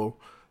 oh,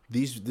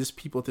 these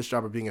people at this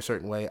job are being a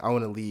certain way. I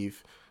want to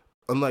leave.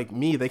 Unlike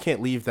me, they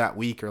can't leave that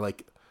week or,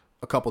 like...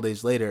 A couple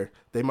days later,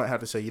 they might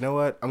have to say, you know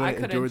what? I'm going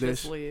to endure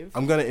this.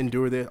 I'm going to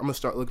endure this. I'm going to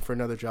start looking for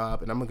another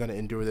job, and I'm going to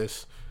endure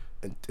this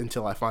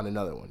until I find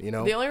another one, you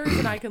know? The only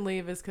reason I can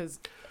leave is because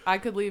I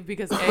could leave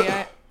because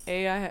I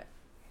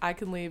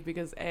can leave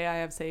because A, I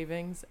have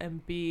savings,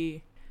 and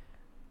B,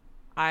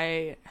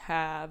 I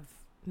have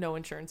no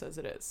insurance as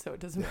it is, so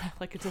it doesn't matter.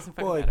 Like, it doesn't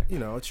fucking matter. You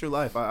know, it's your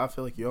life. I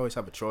feel like you always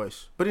have a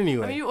choice. But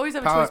anyway. I mean, you always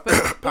have a choice,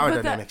 but power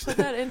dynamics. Put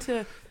that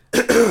into...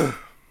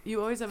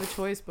 You always have a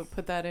choice, but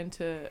put that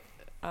into...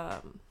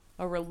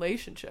 a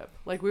relationship.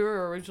 Like we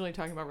were originally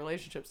talking about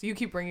relationships. You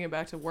keep bringing it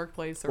back to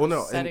workplace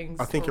or settings.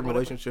 I think in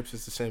relationships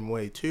is the same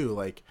way too.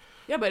 Like,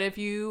 yeah, but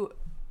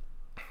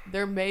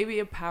there may be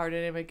a power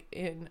dynamic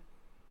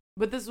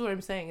but this is what I'm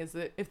saying is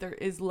that if there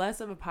is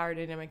less of a power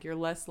dynamic, you're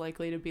less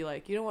likely to be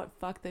like, you know what,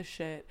 fuck this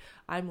shit.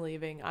 I'm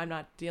leaving. I'm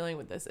not dealing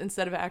with this.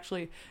 Instead of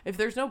actually, if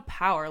there's no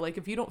power, like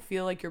if you don't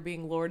feel like you're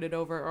being lorded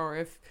over, or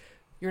if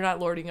you're not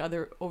lording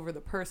over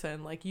the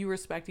person, like you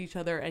respect each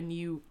other and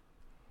you.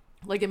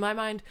 Like, in my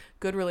mind,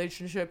 good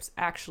relationships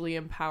actually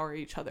empower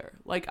each other.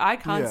 Like, I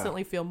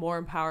constantly feel more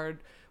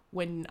empowered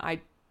when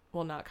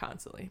well, not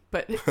constantly,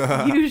 but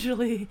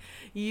usually,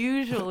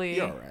 You're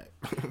all right.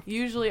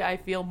 usually I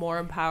feel more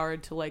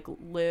empowered to, like,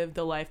 live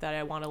the life that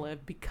I want to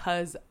live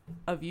because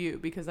of you,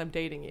 because I'm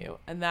dating you.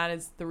 And that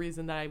is the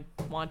reason that I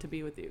want to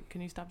be with you.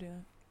 Can you stop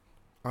doing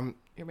that?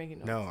 You're making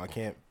noise. No, I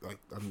can't. Like,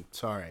 I'm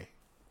sorry.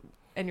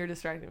 And you're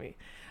distracting me.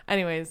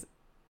 Anyways,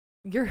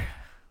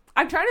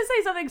 I'm trying to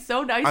say something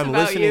so nice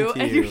about you,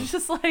 and you're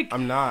just like...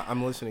 I'm not.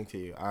 I'm listening to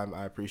you.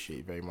 I appreciate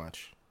you very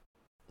much.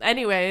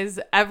 anyways,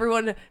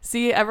 everyone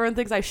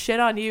thinks I shit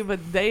on you,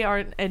 but they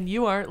aren't, and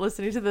you aren't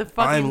listening to the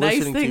fucking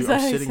nice things I'm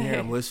I sitting say. here,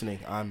 I'm listening.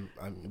 I'm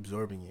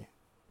absorbing you.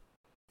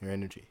 Your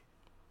energy.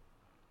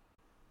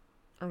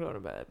 I'm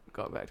going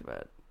back to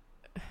bed.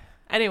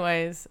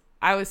 Anyways,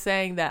 I was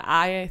saying that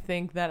I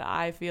think that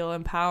I feel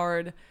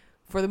empowered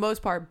for the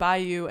most part by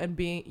you and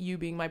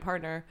being my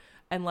partner.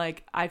 And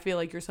like, I feel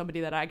like you're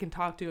somebody that I can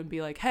talk to and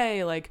be like,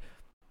 hey, like,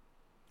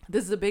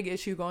 this is a big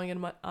issue going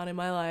on in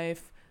my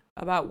life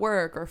about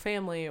work or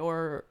family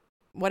or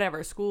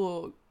whatever,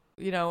 school.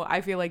 You know,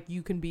 I feel like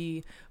you can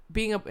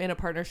being in a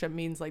partnership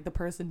means like the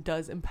person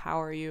does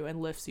empower you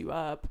and lifts you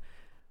up.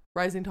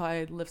 Rising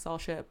tide lifts all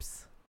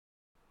ships.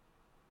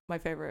 My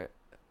favorite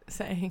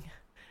saying.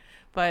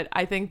 But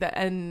I think that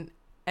and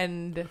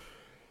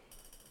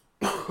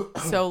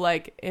so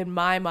like in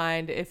my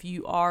mind, if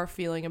you are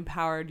feeling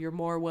empowered, you're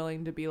more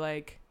willing to be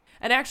like,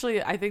 and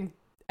actually I think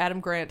Adam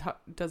Grant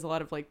does a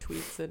lot of like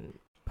tweets and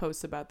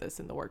posts about this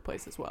in the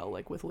workplace as well,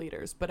 like with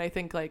leaders. But I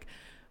think like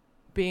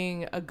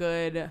being a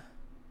good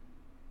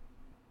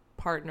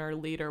partner,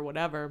 leader,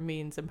 whatever,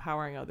 means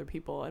empowering other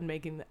people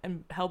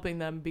and helping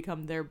them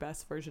become their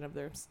best version of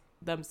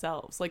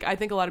themselves. Like I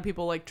think a lot of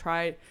people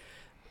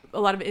a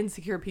lot of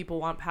insecure people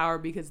want power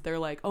because they're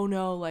like, oh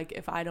no, like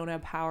if I don't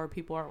have power,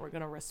 people aren't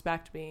going to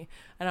respect me.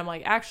 And I'm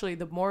like, actually,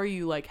 the more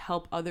you like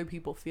help other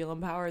people feel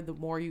empowered, the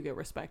more you get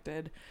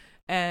respected.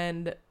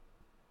 And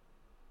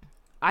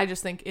I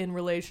just think in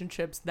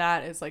relationships,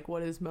 that is like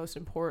what is most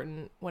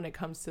important when it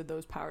comes to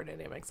those power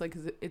dynamics. Like,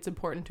 'cause it's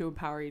important to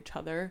empower each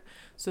other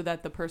so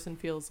that the person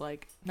feels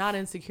like not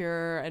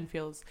insecure and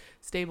feels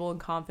stable and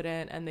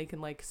confident, and they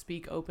can like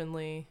speak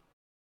openly.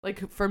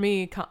 Like for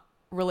me,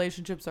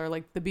 relationships are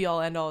like the be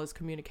all end all is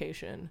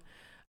communication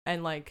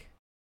and like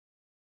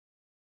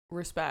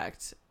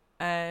respect,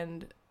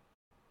 and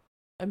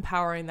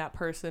empowering that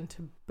person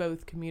to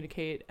both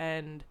communicate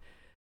and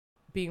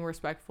being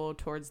respectful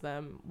towards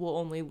them will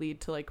only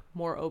lead to like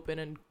more open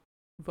and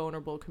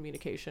vulnerable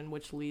communication,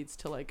 which leads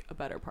to like a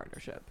better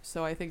partnership.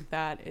 So I think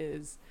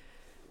this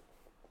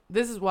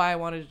is why I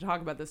wanted to talk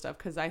about this stuff,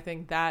 because I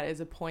think that is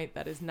a point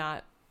that is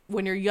not,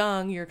 when you're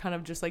young, you're kind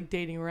of just like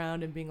dating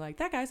around and being like,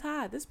 that guy's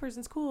hot, this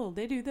person's cool,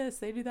 they do this,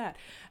 they do that,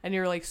 and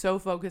you're like so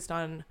focused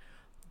on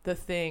the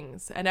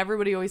things. And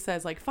everybody always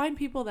says like, find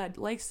people that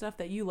like stuff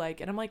that you like,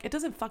 and I'm like, it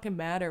doesn't fucking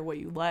matter what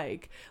you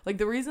like. Like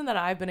the reason that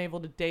I've been able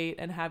to date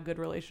and have good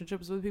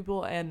relationships with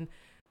people and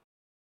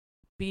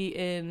be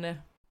in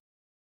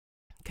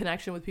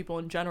connection with people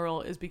in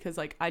general is because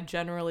like I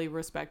generally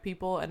respect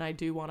people, and I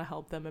do want to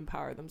help them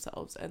empower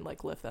themselves and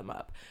like lift them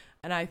up.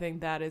 And I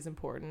think that is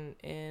important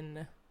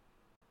in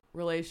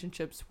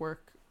relationships,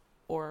 work,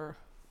 or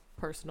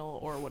personal,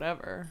 or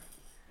whatever.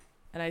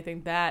 And I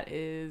think that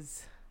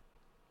is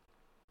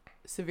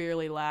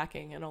severely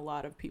lacking in a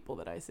lot of people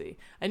that I see.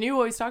 And you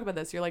always talk about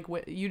this. You're like,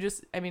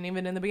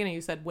 even in the beginning,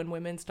 you said when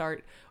women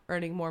start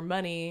earning more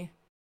money,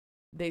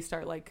 they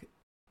start like,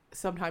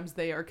 sometimes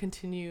they are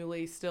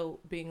continually still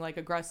being like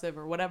aggressive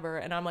or whatever.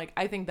 And I'm like,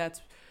 I think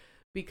that's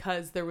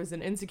because there was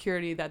an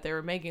insecurity that they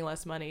were making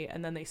less money,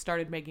 and then they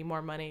started making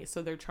more money.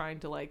 So they're trying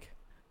to like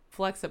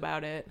flex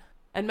about it.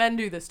 And men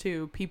do this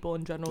too. People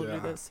in general do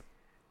this.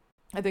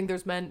 I think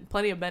there's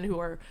plenty of men who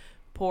are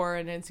poor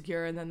and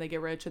insecure, and then they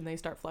get rich and they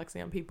start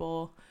flexing on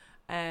people.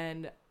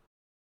 And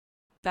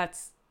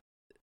that's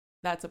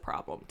a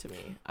problem to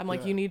me. I'm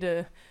like, you need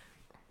to,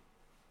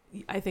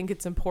 I think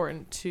it's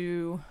important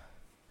to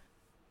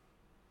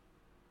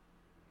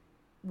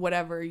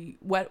whatever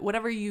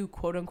you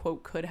quote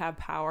unquote could have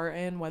power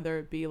in, whether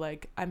it be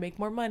like I make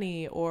more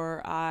money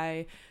or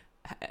I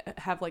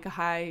have like a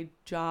high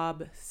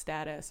job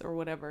status or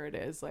whatever it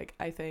is. Like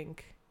I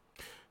think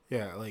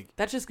like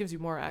that just gives you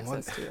more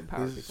access to empower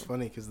people. This is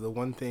funny because the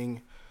one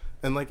thing,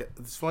 and like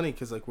it's funny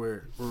because like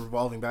we're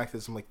revolving back to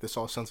this. I'm like, this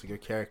all sounds like your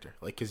character.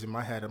 Like, because in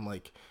my head I'm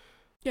like,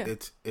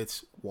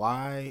 it's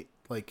why,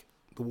 like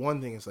the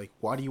one thing is like,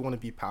 why do you want to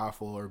be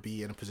powerful or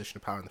be in a position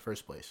of power in the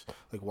first place?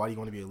 Like, why do you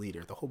want to be a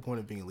leader? The whole point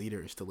of being a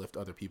leader is to lift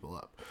other people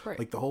up. Right.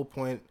 Like the whole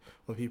point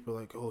when people are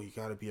like, oh, you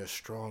got to be a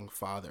strong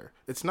father.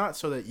 It's not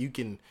so that you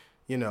can,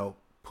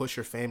 push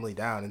your family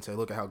down and say,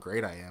 look at how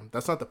great I am.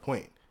 That's not the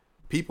point.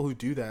 People who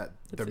do that,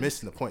 they're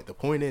missing the point. The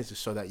point is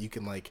so that you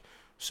can like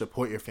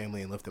support your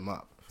family and lift them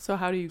up. So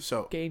how do you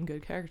gain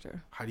good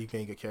character? How do you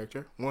gain good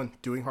character? One,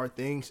 doing hard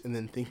things, and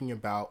then thinking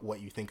about what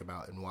you think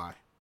about and why.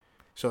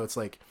 So it's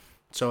like,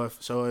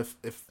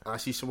 if I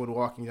see someone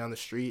walking down the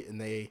street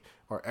and they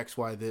are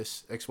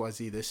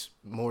XYZ this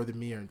more than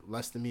me or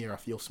less than me, or I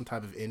feel some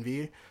type of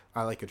envy,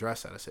 I like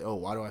address that. I say, oh,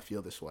 why do I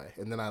feel this way?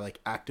 And then I like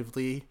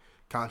actively,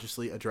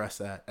 consciously address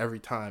that every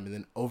time. And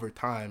then over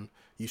time,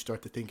 you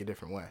start to think a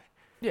different way.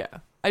 Yeah.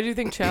 I do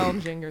think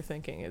challenging your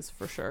thinking is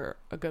for sure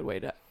a good way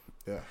to.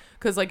 Yeah.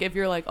 Because like if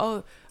you're like,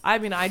 oh, I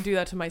mean, I do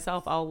that to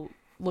myself. I'll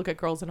look at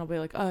girls and I'll be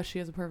like, oh, she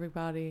has a perfect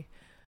body.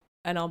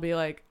 And I'll be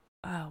like,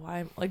 oh,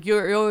 why? Like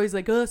you're always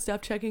like, oh,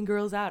 stop checking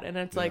girls out. And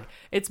it's like,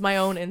 it's my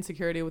own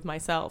insecurity with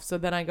myself. So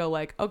then I go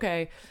like,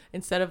 okay,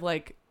 instead of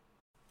like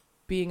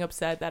being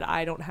upset that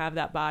I don't have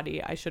that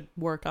body. I should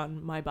work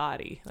on my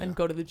body and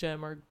go to the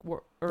gym or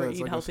eat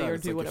like healthy or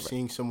do whatever.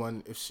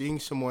 If seeing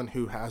someone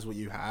who has what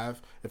you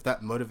have, if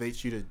that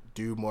motivates you to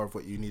do more of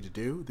what you need to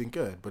do, then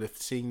good. But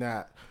if seeing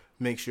that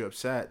makes you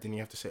upset, then you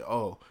have to say,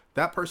 oh,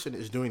 that person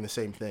is doing the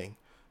same thing,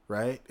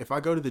 right? If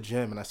I go to the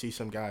gym and I see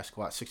some guy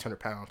squat 600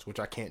 pounds, which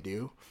I can't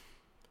do,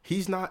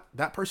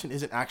 that person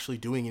isn't actually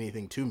doing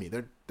anything to me.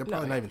 They're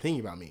probably not even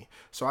thinking about me.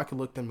 So I can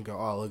look at them and go,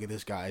 oh, look at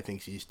this guy. I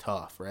think he's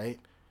tough, right?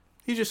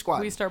 He's just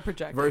squatting. We start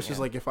projecting. Versus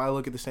like if I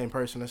look at the same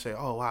person and say,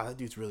 oh, wow, that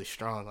dude's really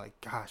strong. Like,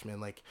 gosh, man,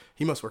 like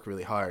he must work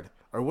really hard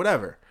or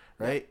whatever,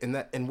 right?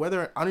 And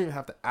whether I don't even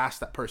have to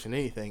ask that person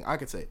anything, I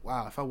could say,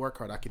 wow, if I work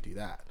hard, I could do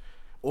that.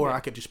 Or I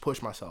could just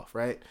push myself,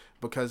 right?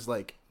 Because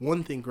like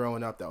one thing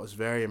growing up that was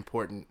very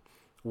important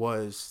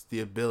was the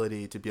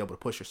ability to be able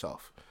to push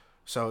yourself.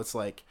 So it's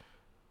like,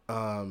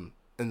 and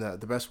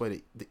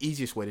the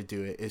easiest way to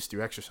do it is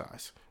through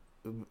exercise.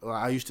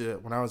 I used to,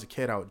 when I was a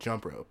kid, I would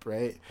jump rope,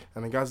 right?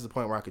 And it got to the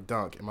point where I could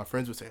dunk. And my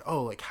friends would say,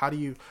 oh, like, how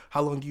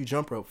long do you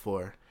jump rope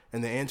for?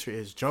 And the answer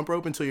is jump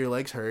rope until your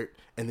legs hurt,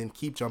 and then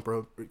keep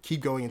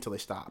going until they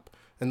stop.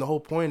 And the whole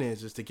point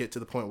is to get to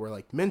the point where,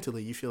 like,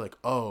 mentally you feel like,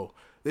 oh,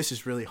 this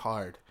is really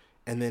hard.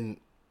 And then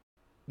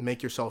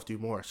make yourself do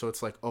more. So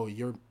it's like, oh,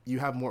 you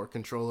have more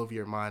control over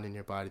your mind and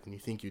your body than you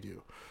think you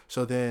do.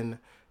 So then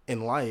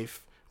in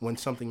life, when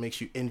something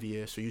makes you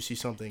envious or you see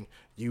something,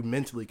 you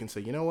mentally can say,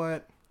 you know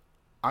what?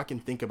 I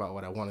can think about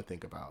what I want to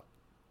think about.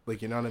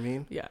 Like, you know what I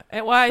mean? Yeah.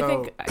 And I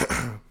think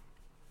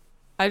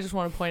I just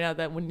want to point out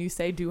that when you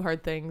say do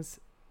hard things,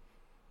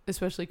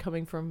 especially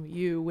coming from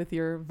you with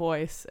your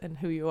voice and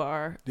who you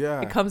are,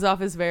 it comes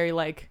off as very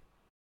like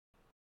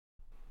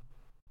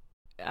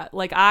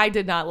I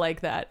did not like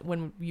that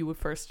when you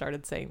first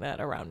started saying that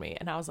around me.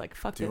 And I was like,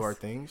 fuck this. Do hard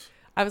things?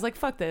 I was like,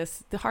 fuck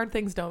this. The hard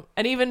things don't.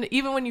 And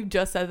even when you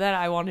just said that,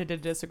 I wanted to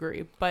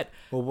disagree. But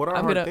well, what are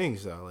hard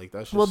things though? Like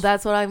that's just... Well,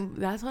 that's what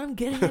I'm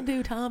getting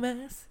into,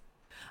 Thomas.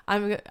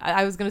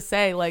 I was gonna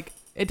say, like,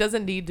 it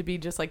doesn't need to be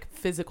just like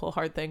physical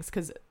hard things,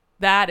 because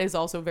that is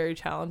also very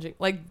challenging.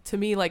 Like, to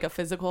me, like a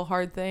physical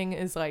hard thing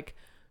is like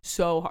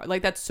so hard.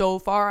 Like, that's so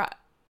far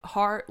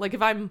hard. Like,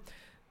 if I'm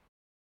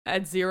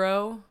at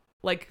 0,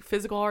 like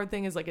physical hard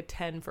thing is like a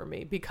 10 for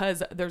me,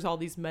 because there's all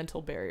these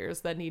mental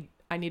barriers that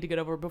I need to get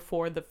over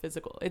before the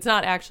physical. It's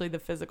not actually the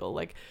physical.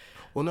 Like,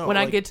 well, no, when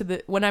I get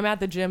to when I'm at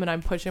the gym and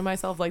I'm pushing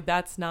myself, like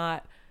that's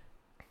not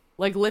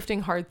like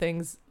lifting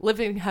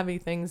heavy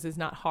things is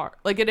not hard.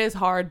 Like, it is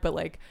hard, but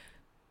like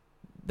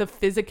the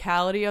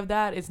physicality of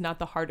that is not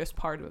the hardest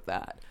part of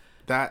that.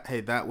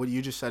 That what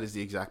you just said is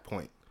the exact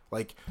point.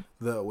 Like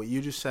what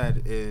you just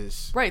said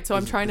is right. So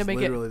I'm trying to make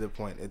literally the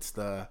point.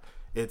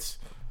 It's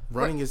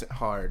running isn't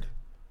hard.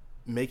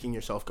 Making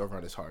yourself go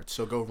run is hard.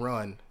 So go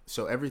run.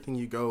 So everything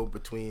you go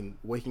between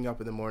waking up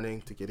in the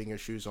morning to getting your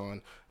shoes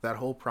on, that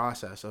whole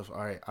process of,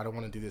 all right, I don't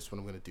want to do this, but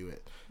I'm going to do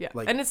it. Yeah.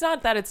 Like, and it's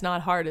not that it's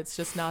not hard. It's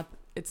just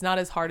it's not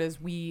as hard as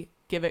we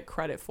give it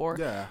credit for.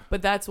 Yeah.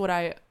 But that's what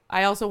I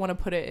also want to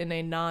put it in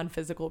a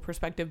non-physical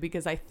perspective,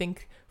 because I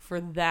think for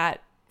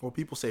that. Well,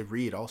 people say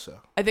read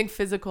also. I think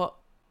physical.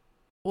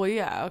 Well,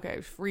 yeah,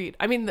 okay, read.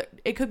 I mean,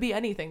 it could be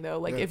anything, though.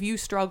 Like, if you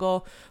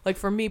struggle, like,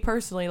 for me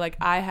personally, like,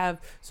 I have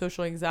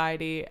social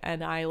anxiety,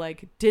 and I,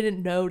 like,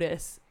 didn't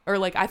notice, or,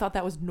 like, I thought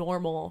that was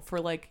normal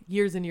for, like,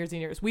 years and years and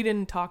years. We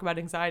didn't talk about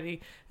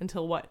anxiety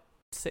until,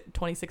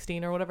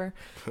 2016 or whatever?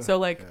 So,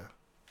 like, yeah.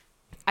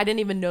 I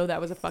didn't even know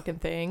that was a fucking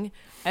thing,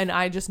 and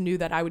I just knew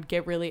that I would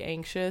get really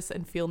anxious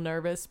and feel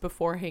nervous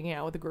before hanging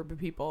out with a group of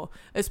people,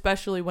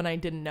 especially when I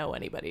didn't know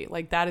anybody.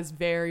 Like, that is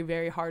very,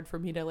 very hard for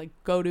me to, like,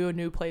 go to a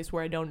new place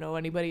where I don't know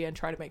anybody and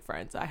try to make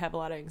friends. I have a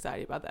lot of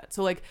anxiety about that.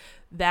 So, like,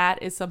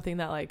 that is something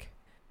that, like,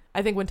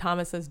 I think when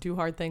Thomas says do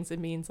hard things, it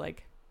means,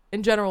 like,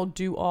 in general,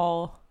 do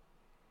all.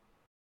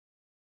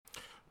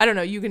 I don't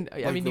know. You can,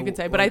 I mean, you can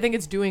say, but I think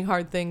it's doing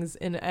hard things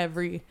in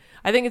every.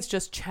 I think it's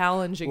just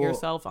challenging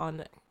yourself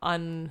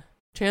on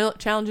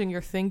challenging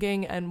your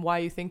thinking and why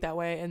you think that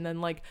way, and then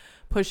like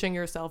pushing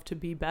yourself to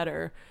be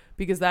better,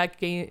 because that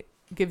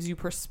gives you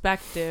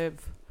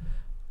perspective,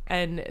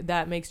 and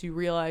that makes you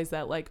realize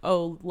that, like,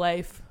 oh,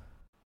 life,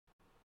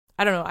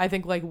 I don't know, I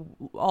think like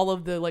all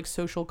of the like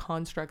social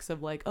constructs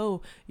of like,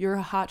 oh, you're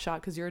a hotshot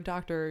because you're a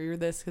doctor, or you're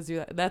this because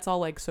you're that, that's all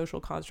like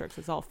social constructs.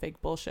 It's all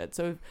fake bullshit.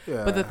 So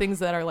but the things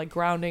that are like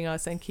grounding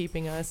us and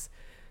keeping us,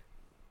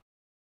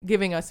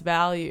 giving us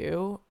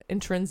value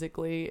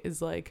intrinsically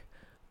is like,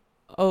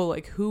 oh,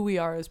 like who we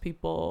are as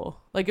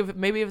people. Like, if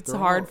it's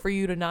hard for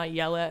you to not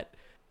yell at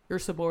your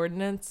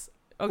subordinates,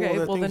 okay,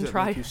 well then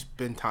try. You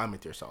spend time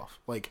with yourself.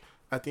 Like,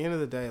 at the end of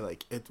the day,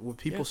 like, when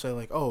people say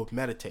like, oh,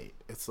 meditate,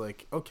 it's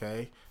like,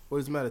 okay, what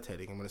is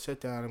meditating? I'm gonna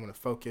sit down, I'm gonna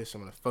focus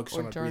on my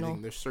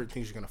breathing. There's certain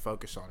things you're gonna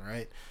focus on,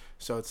 right?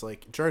 So it's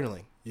like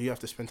journaling. You have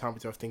to spend time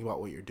with yourself, think about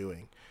what you're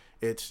doing.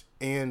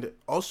 And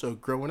also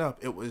growing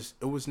up, it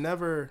was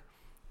never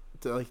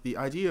like the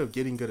idea of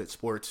getting good at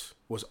sports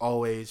was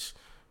always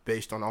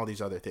based on all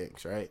these other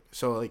things, right?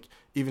 So like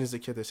even as a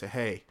kid, they say,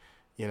 hey,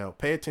 you know,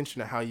 pay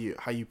attention to how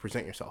you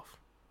present yourself.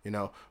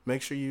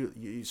 Make sure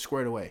you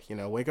square it away.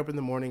 Wake up in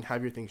the morning,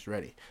 have your things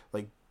ready.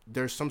 Like,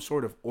 there's some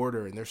sort of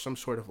order, and there's some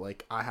sort of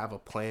like, I have a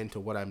plan to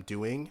what I'm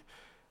doing,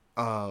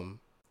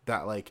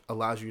 that like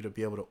allows you to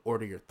be able to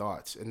order your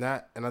thoughts, and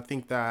I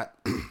think that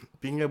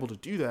being able to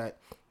do that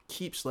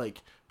keeps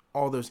like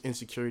all those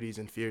insecurities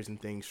and fears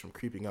and things from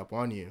creeping up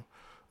on you.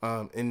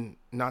 And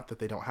not that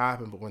they don't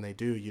happen, but when they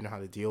do, you know how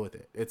to deal with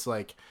it. It's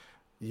like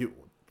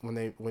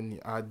when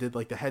I did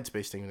like the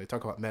headspace thing, and they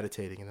talk about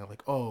meditating, and they're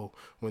like, oh,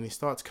 when these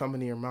thoughts come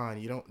into your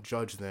mind, you don't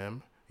judge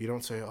them. You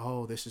don't say,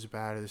 oh, this is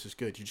bad or this is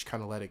good. You just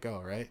kind of let it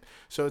go, right?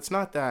 So it's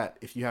not that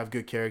if you have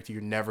good character,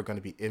 you're never going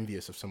to be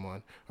envious of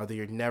someone, or that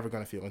you're never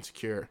going to feel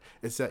insecure.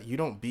 It's that you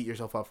don't beat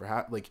yourself up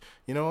for like,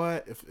 you know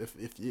what?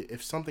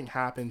 If something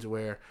happens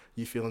where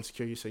you feel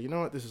insecure, you say, you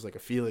know what? This is like a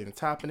feeling that's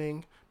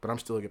happening, but I'm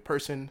still a good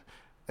person,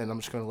 and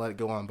I'm just going to let it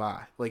go on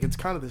by. Like, it's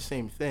kind of the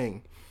same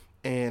thing.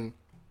 And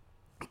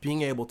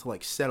being able to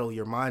like settle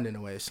your mind in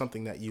a way is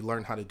something that you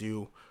learn how to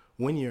do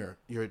when you're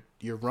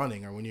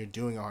running, or when you're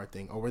doing a hard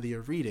thing, or whether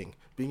you're reading.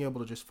 Being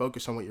able to just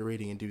focus on what you're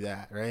reading and do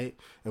that, right?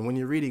 And when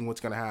you're reading, what's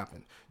going to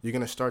happen? You're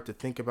going to start to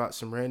think about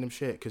some random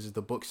shit because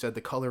the book said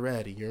the color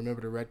red, and you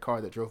remember the red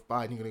car that drove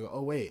by, and you're going to go,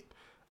 oh wait,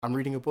 I'm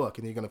reading a book,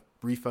 and you're going to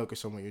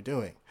refocus on what you're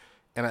doing.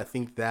 And I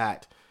think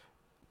that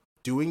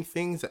doing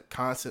things that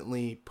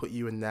constantly put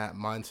you in that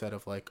mindset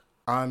of like,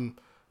 I'm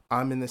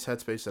in this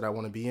headspace that I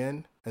want to be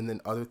in, and then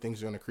other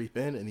things are going to creep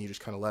in, and you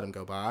just kind of let them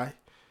go by,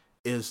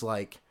 is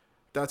like,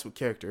 that's what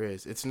character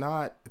is. It's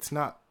not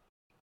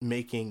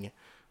making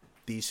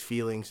these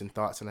feelings and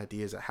thoughts and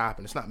ideas that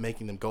happen, it's not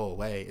making them go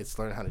away. It's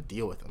learning how to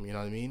deal with them. You know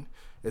what I mean?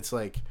 It's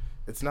like,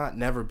 it's not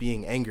never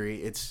being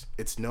angry. It's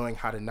knowing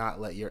how to not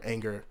let your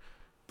anger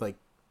like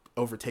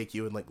overtake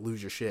you and like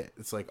lose your shit.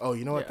 It's like, oh,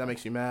 you know what? That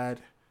makes you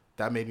mad.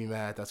 That made me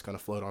mad. That's going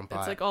to float on by.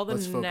 It's like all the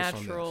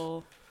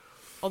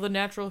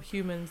natural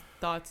human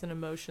thoughts and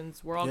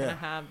emotions, we're all going to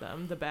have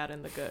them, the bad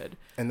and the good.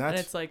 And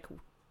it's like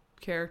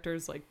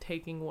characters like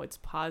taking what's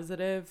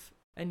positive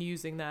and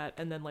using that,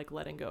 and then like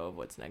letting go of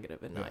what's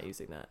negative and not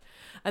using that.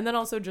 And then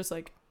also just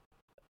like,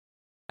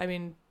 I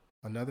mean,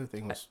 another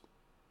thing was,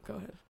 go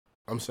ahead.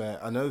 I'm saying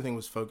another thing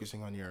was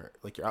focusing on your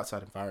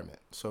outside environment.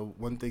 So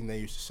one thing they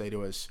used to say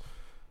to us,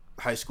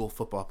 high school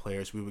football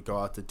players, we would go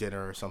out to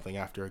dinner or something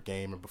after a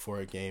game or before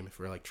a game if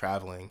we're like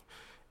traveling.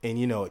 And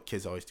you know what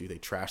kids always do? They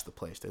trash the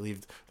place. They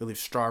leave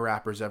straw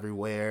wrappers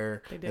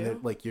everywhere. They do. And then,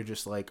 like, you're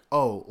just like,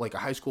 oh, like a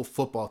high school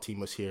football team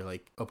was here.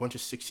 Like a bunch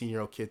of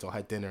 16-year-old kids all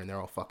had dinner and they're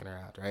all fucking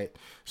around, right?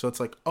 So it's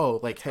like, oh,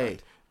 like, hey,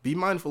 be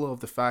mindful of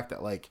the fact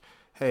that like,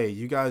 hey,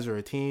 you guys are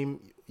a team.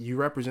 You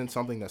represent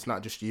something that's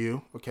not just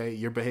you, okay?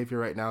 Your behavior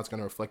right now is going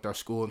to reflect our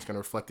school, and it's going to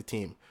reflect the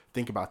team.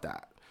 Think about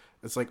that.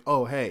 It's like,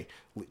 oh, hey,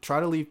 try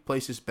to leave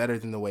places better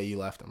than the way you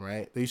left them,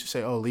 right? They used to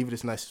say, oh, leave it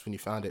as nice as when you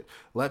found it.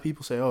 Let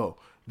people say, oh,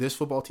 this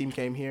football team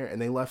came here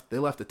and they left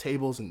the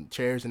tables and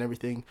chairs and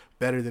everything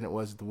better than it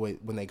was the way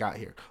when they got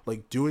here.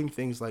 Like, doing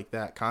things like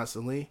that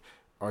constantly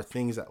are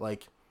things that,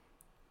 like,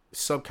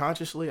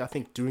 subconsciously, I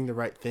think doing the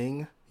right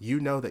thing, you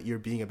know that you're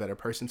being a better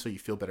person, so you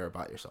feel better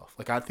about yourself.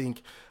 Like, I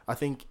think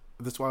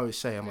that's why I always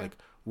say, I'm like,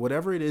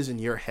 whatever it is in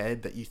your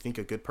head that you think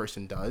a good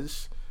person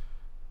does,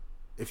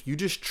 if you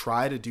just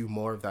try to do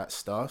more of that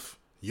stuff,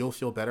 you'll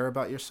feel better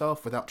about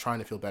yourself without trying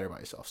to feel better about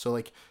yourself. So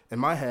like in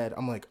my head,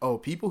 I'm like, oh,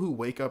 people who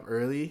wake up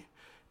early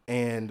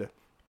and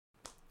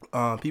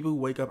go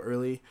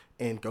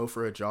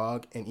for a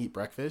jog and eat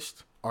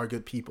breakfast are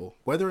good people.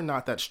 Whether or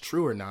not that's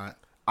true or not,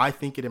 I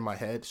think it in my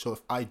head. So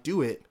if I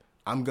do it,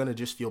 I'm going to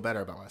just feel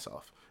better about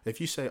myself.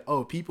 If you say,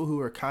 oh, people who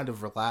are kind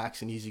of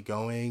relaxed and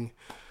easygoing,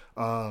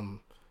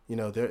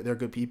 they're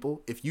good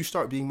people. If you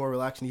start being more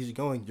relaxed and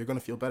easygoing, you're going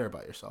to feel better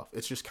about yourself.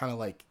 It's just kind of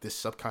like this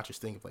subconscious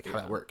thing of like how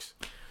that works.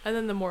 And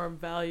then the more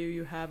value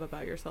you have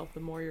about yourself, the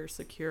more you're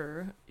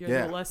secure.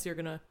 The less you're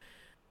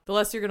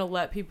going to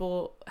let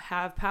people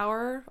have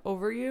power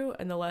over you,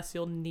 and the less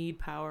you'll need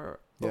power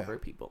over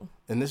people.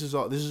 And this is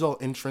all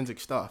intrinsic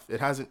stuff.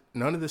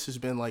 None of this has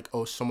been like,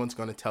 oh, someone's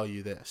going to tell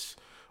you this,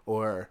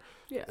 or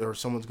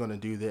someone's going to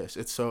do this.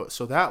 It's so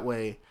that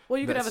way. Well,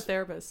 you could have a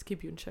therapist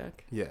keep you in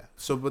check. Yeah.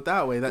 So, but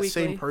that way, that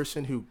same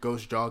person who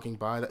goes jogging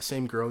by, that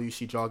same girl you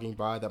see jogging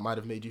by that might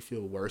have made you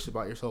feel worse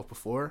about yourself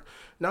before,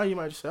 now you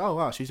might just say, oh,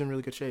 wow, she's in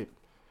really good shape.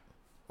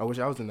 I wish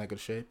I was in that good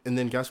shape. And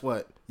then guess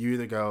what? You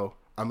either go,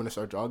 I'm going to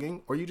start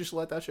jogging, or you just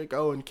let that shit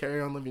go and carry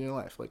on living your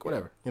life. Like,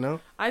 whatever, you know?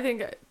 I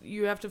think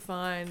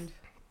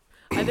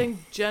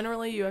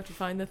generally you have to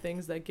find the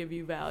things that give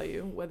you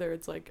value, whether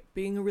it's like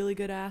being a really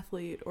good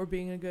athlete or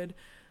being a good,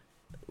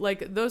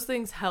 like those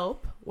things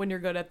help when you're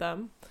good at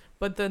them.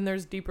 But then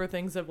there's deeper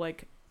things of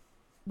like,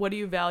 what do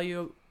you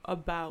value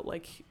about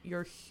like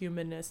your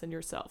humanness and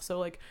yourself? So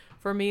like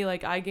for me,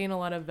 like I gain a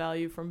lot of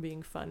value from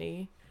being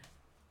funny.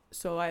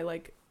 So I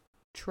like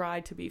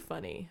try to be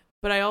funny,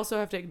 but I also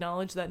have to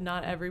acknowledge that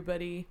not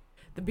everybody,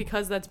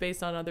 because that's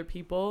based on other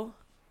people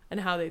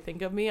and how they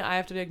think of me, I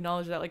have to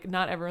acknowledge that like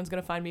not everyone's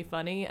going to find me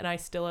funny, and I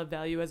still have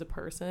value as a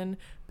person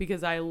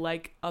because I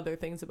like other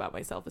things about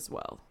myself as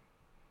well.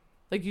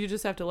 Like you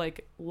just have to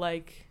like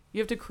you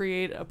have to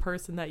create a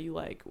person that you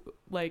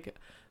like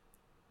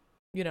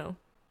you know,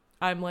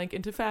 I'm like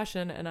into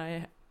fashion and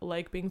I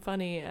like being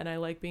funny and I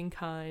like being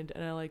kind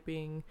and I like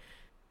being,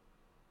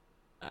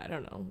 I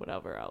don't know,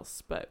 whatever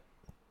else, but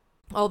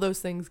all those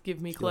things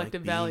give me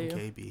collective value.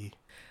 KB.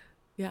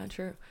 Yeah,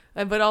 true.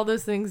 But all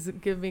those things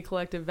give me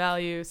collective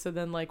value. So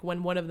then, like,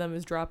 when one of them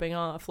is dropping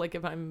off, like,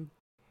 if I'm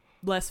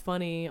less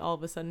funny all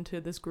of a sudden to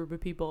this group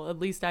of people, at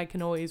least I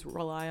can always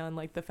rely on,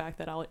 like, the fact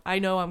that I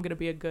know I'm going to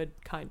be a good,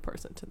 kind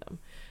person to them.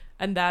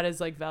 And that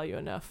is, like, value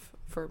enough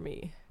for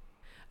me.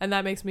 And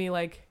that makes me,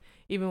 like,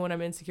 even when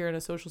I'm insecure in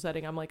a social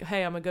setting, I'm like,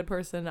 hey, I'm a good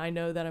person. I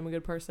know that I'm a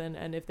good person.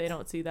 And if they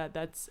don't see that,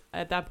 that's,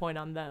 at that point,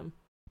 on them.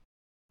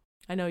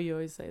 I know you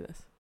always say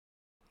this.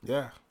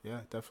 Yeah,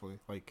 definitely.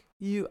 Like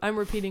I'm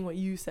repeating what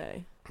you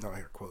say. No,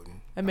 you're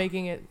quoting. And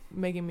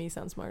making me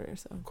sound smarter.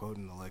 So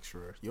quoting the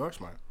lecturer. You are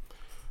smart.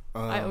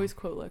 I always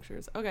quote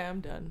lecturers. Okay, I'm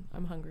done.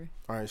 I'm hungry.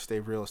 All right, stay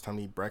real. It's time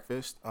to eat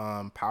breakfast.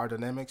 Power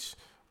dynamics.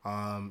 They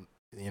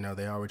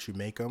are what you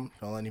make them.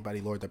 Don't let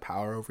anybody lord their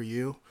power over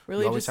you.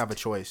 Really, you always have a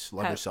choice.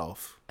 Love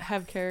yourself.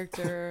 Have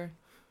character.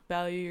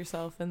 Value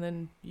yourself, and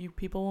then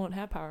people won't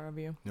have power over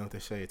you. You know what they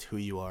say? It's who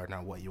you are,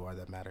 not what you are,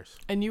 that matters.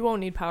 And you won't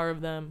need power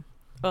of them.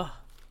 Ugh.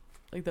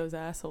 Like those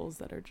assholes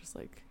that are just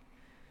like,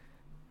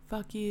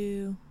 fuck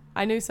you.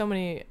 I knew so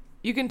many.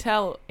 You can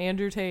tell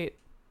Andrew Tate.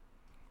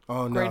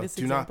 Oh no!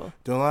 Do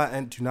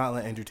not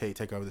let Andrew Tate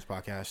take over this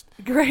podcast.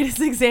 Greatest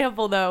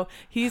example, though.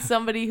 He's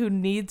somebody who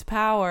needs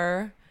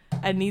power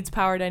and needs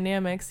power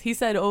dynamics. He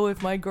said, "Oh,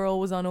 if my girl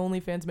was on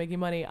OnlyFans making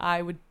money,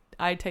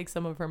 I'd take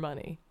some of her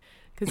money."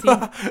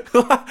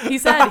 Because he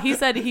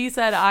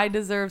said I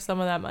deserve some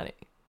of that money.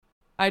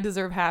 I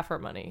deserve half her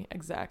money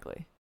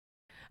exactly.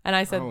 And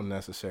I said, I don't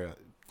necessarily.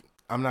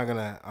 I'm not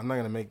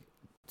gonna make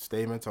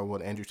statements on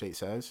what Andrew Tate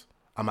says.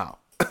 I'm out.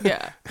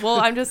 Yeah. Well,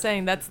 I'm just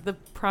saying that's the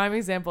prime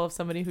example of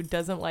somebody who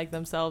doesn't like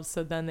themselves,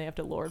 so then they have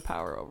to lord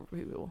power over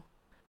people.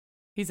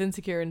 He's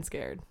insecure and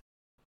scared.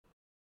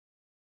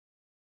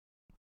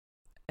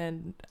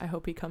 And I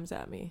hope he comes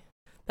at me.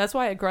 That's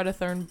why Greta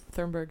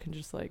Thunberg can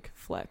just like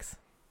flex.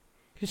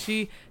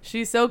 Because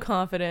she's so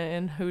confident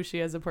in who she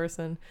is as a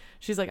person.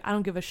 She's like, I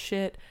don't give a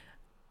shit.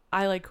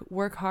 I like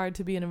work hard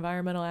to be an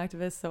environmental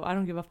activist, so I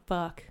don't give a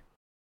fuck.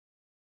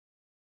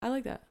 I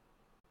like that.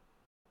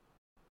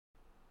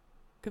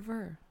 Good for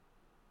her.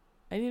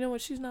 And you know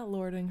what? She's not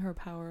lording her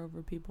power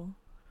over people.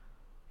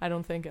 I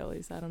don't think, at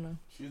least. I don't know.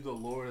 She's the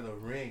Lord of the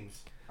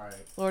Rings. All right.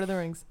 Lord of the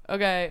Rings.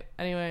 Okay.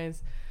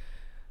 Anyways.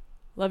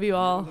 Love you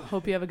all.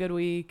 Hope you have a good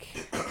week.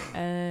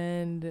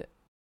 And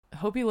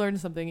hope you learned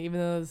something, even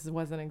though this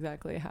wasn't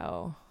exactly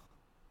how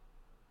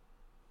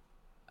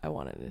I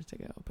wanted it to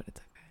go. But it's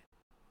okay.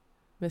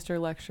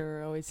 Mr.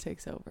 Lecturer always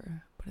takes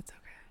over. But it's okay.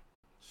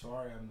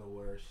 Sorry, I'm the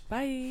worst.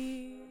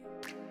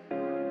 Bye.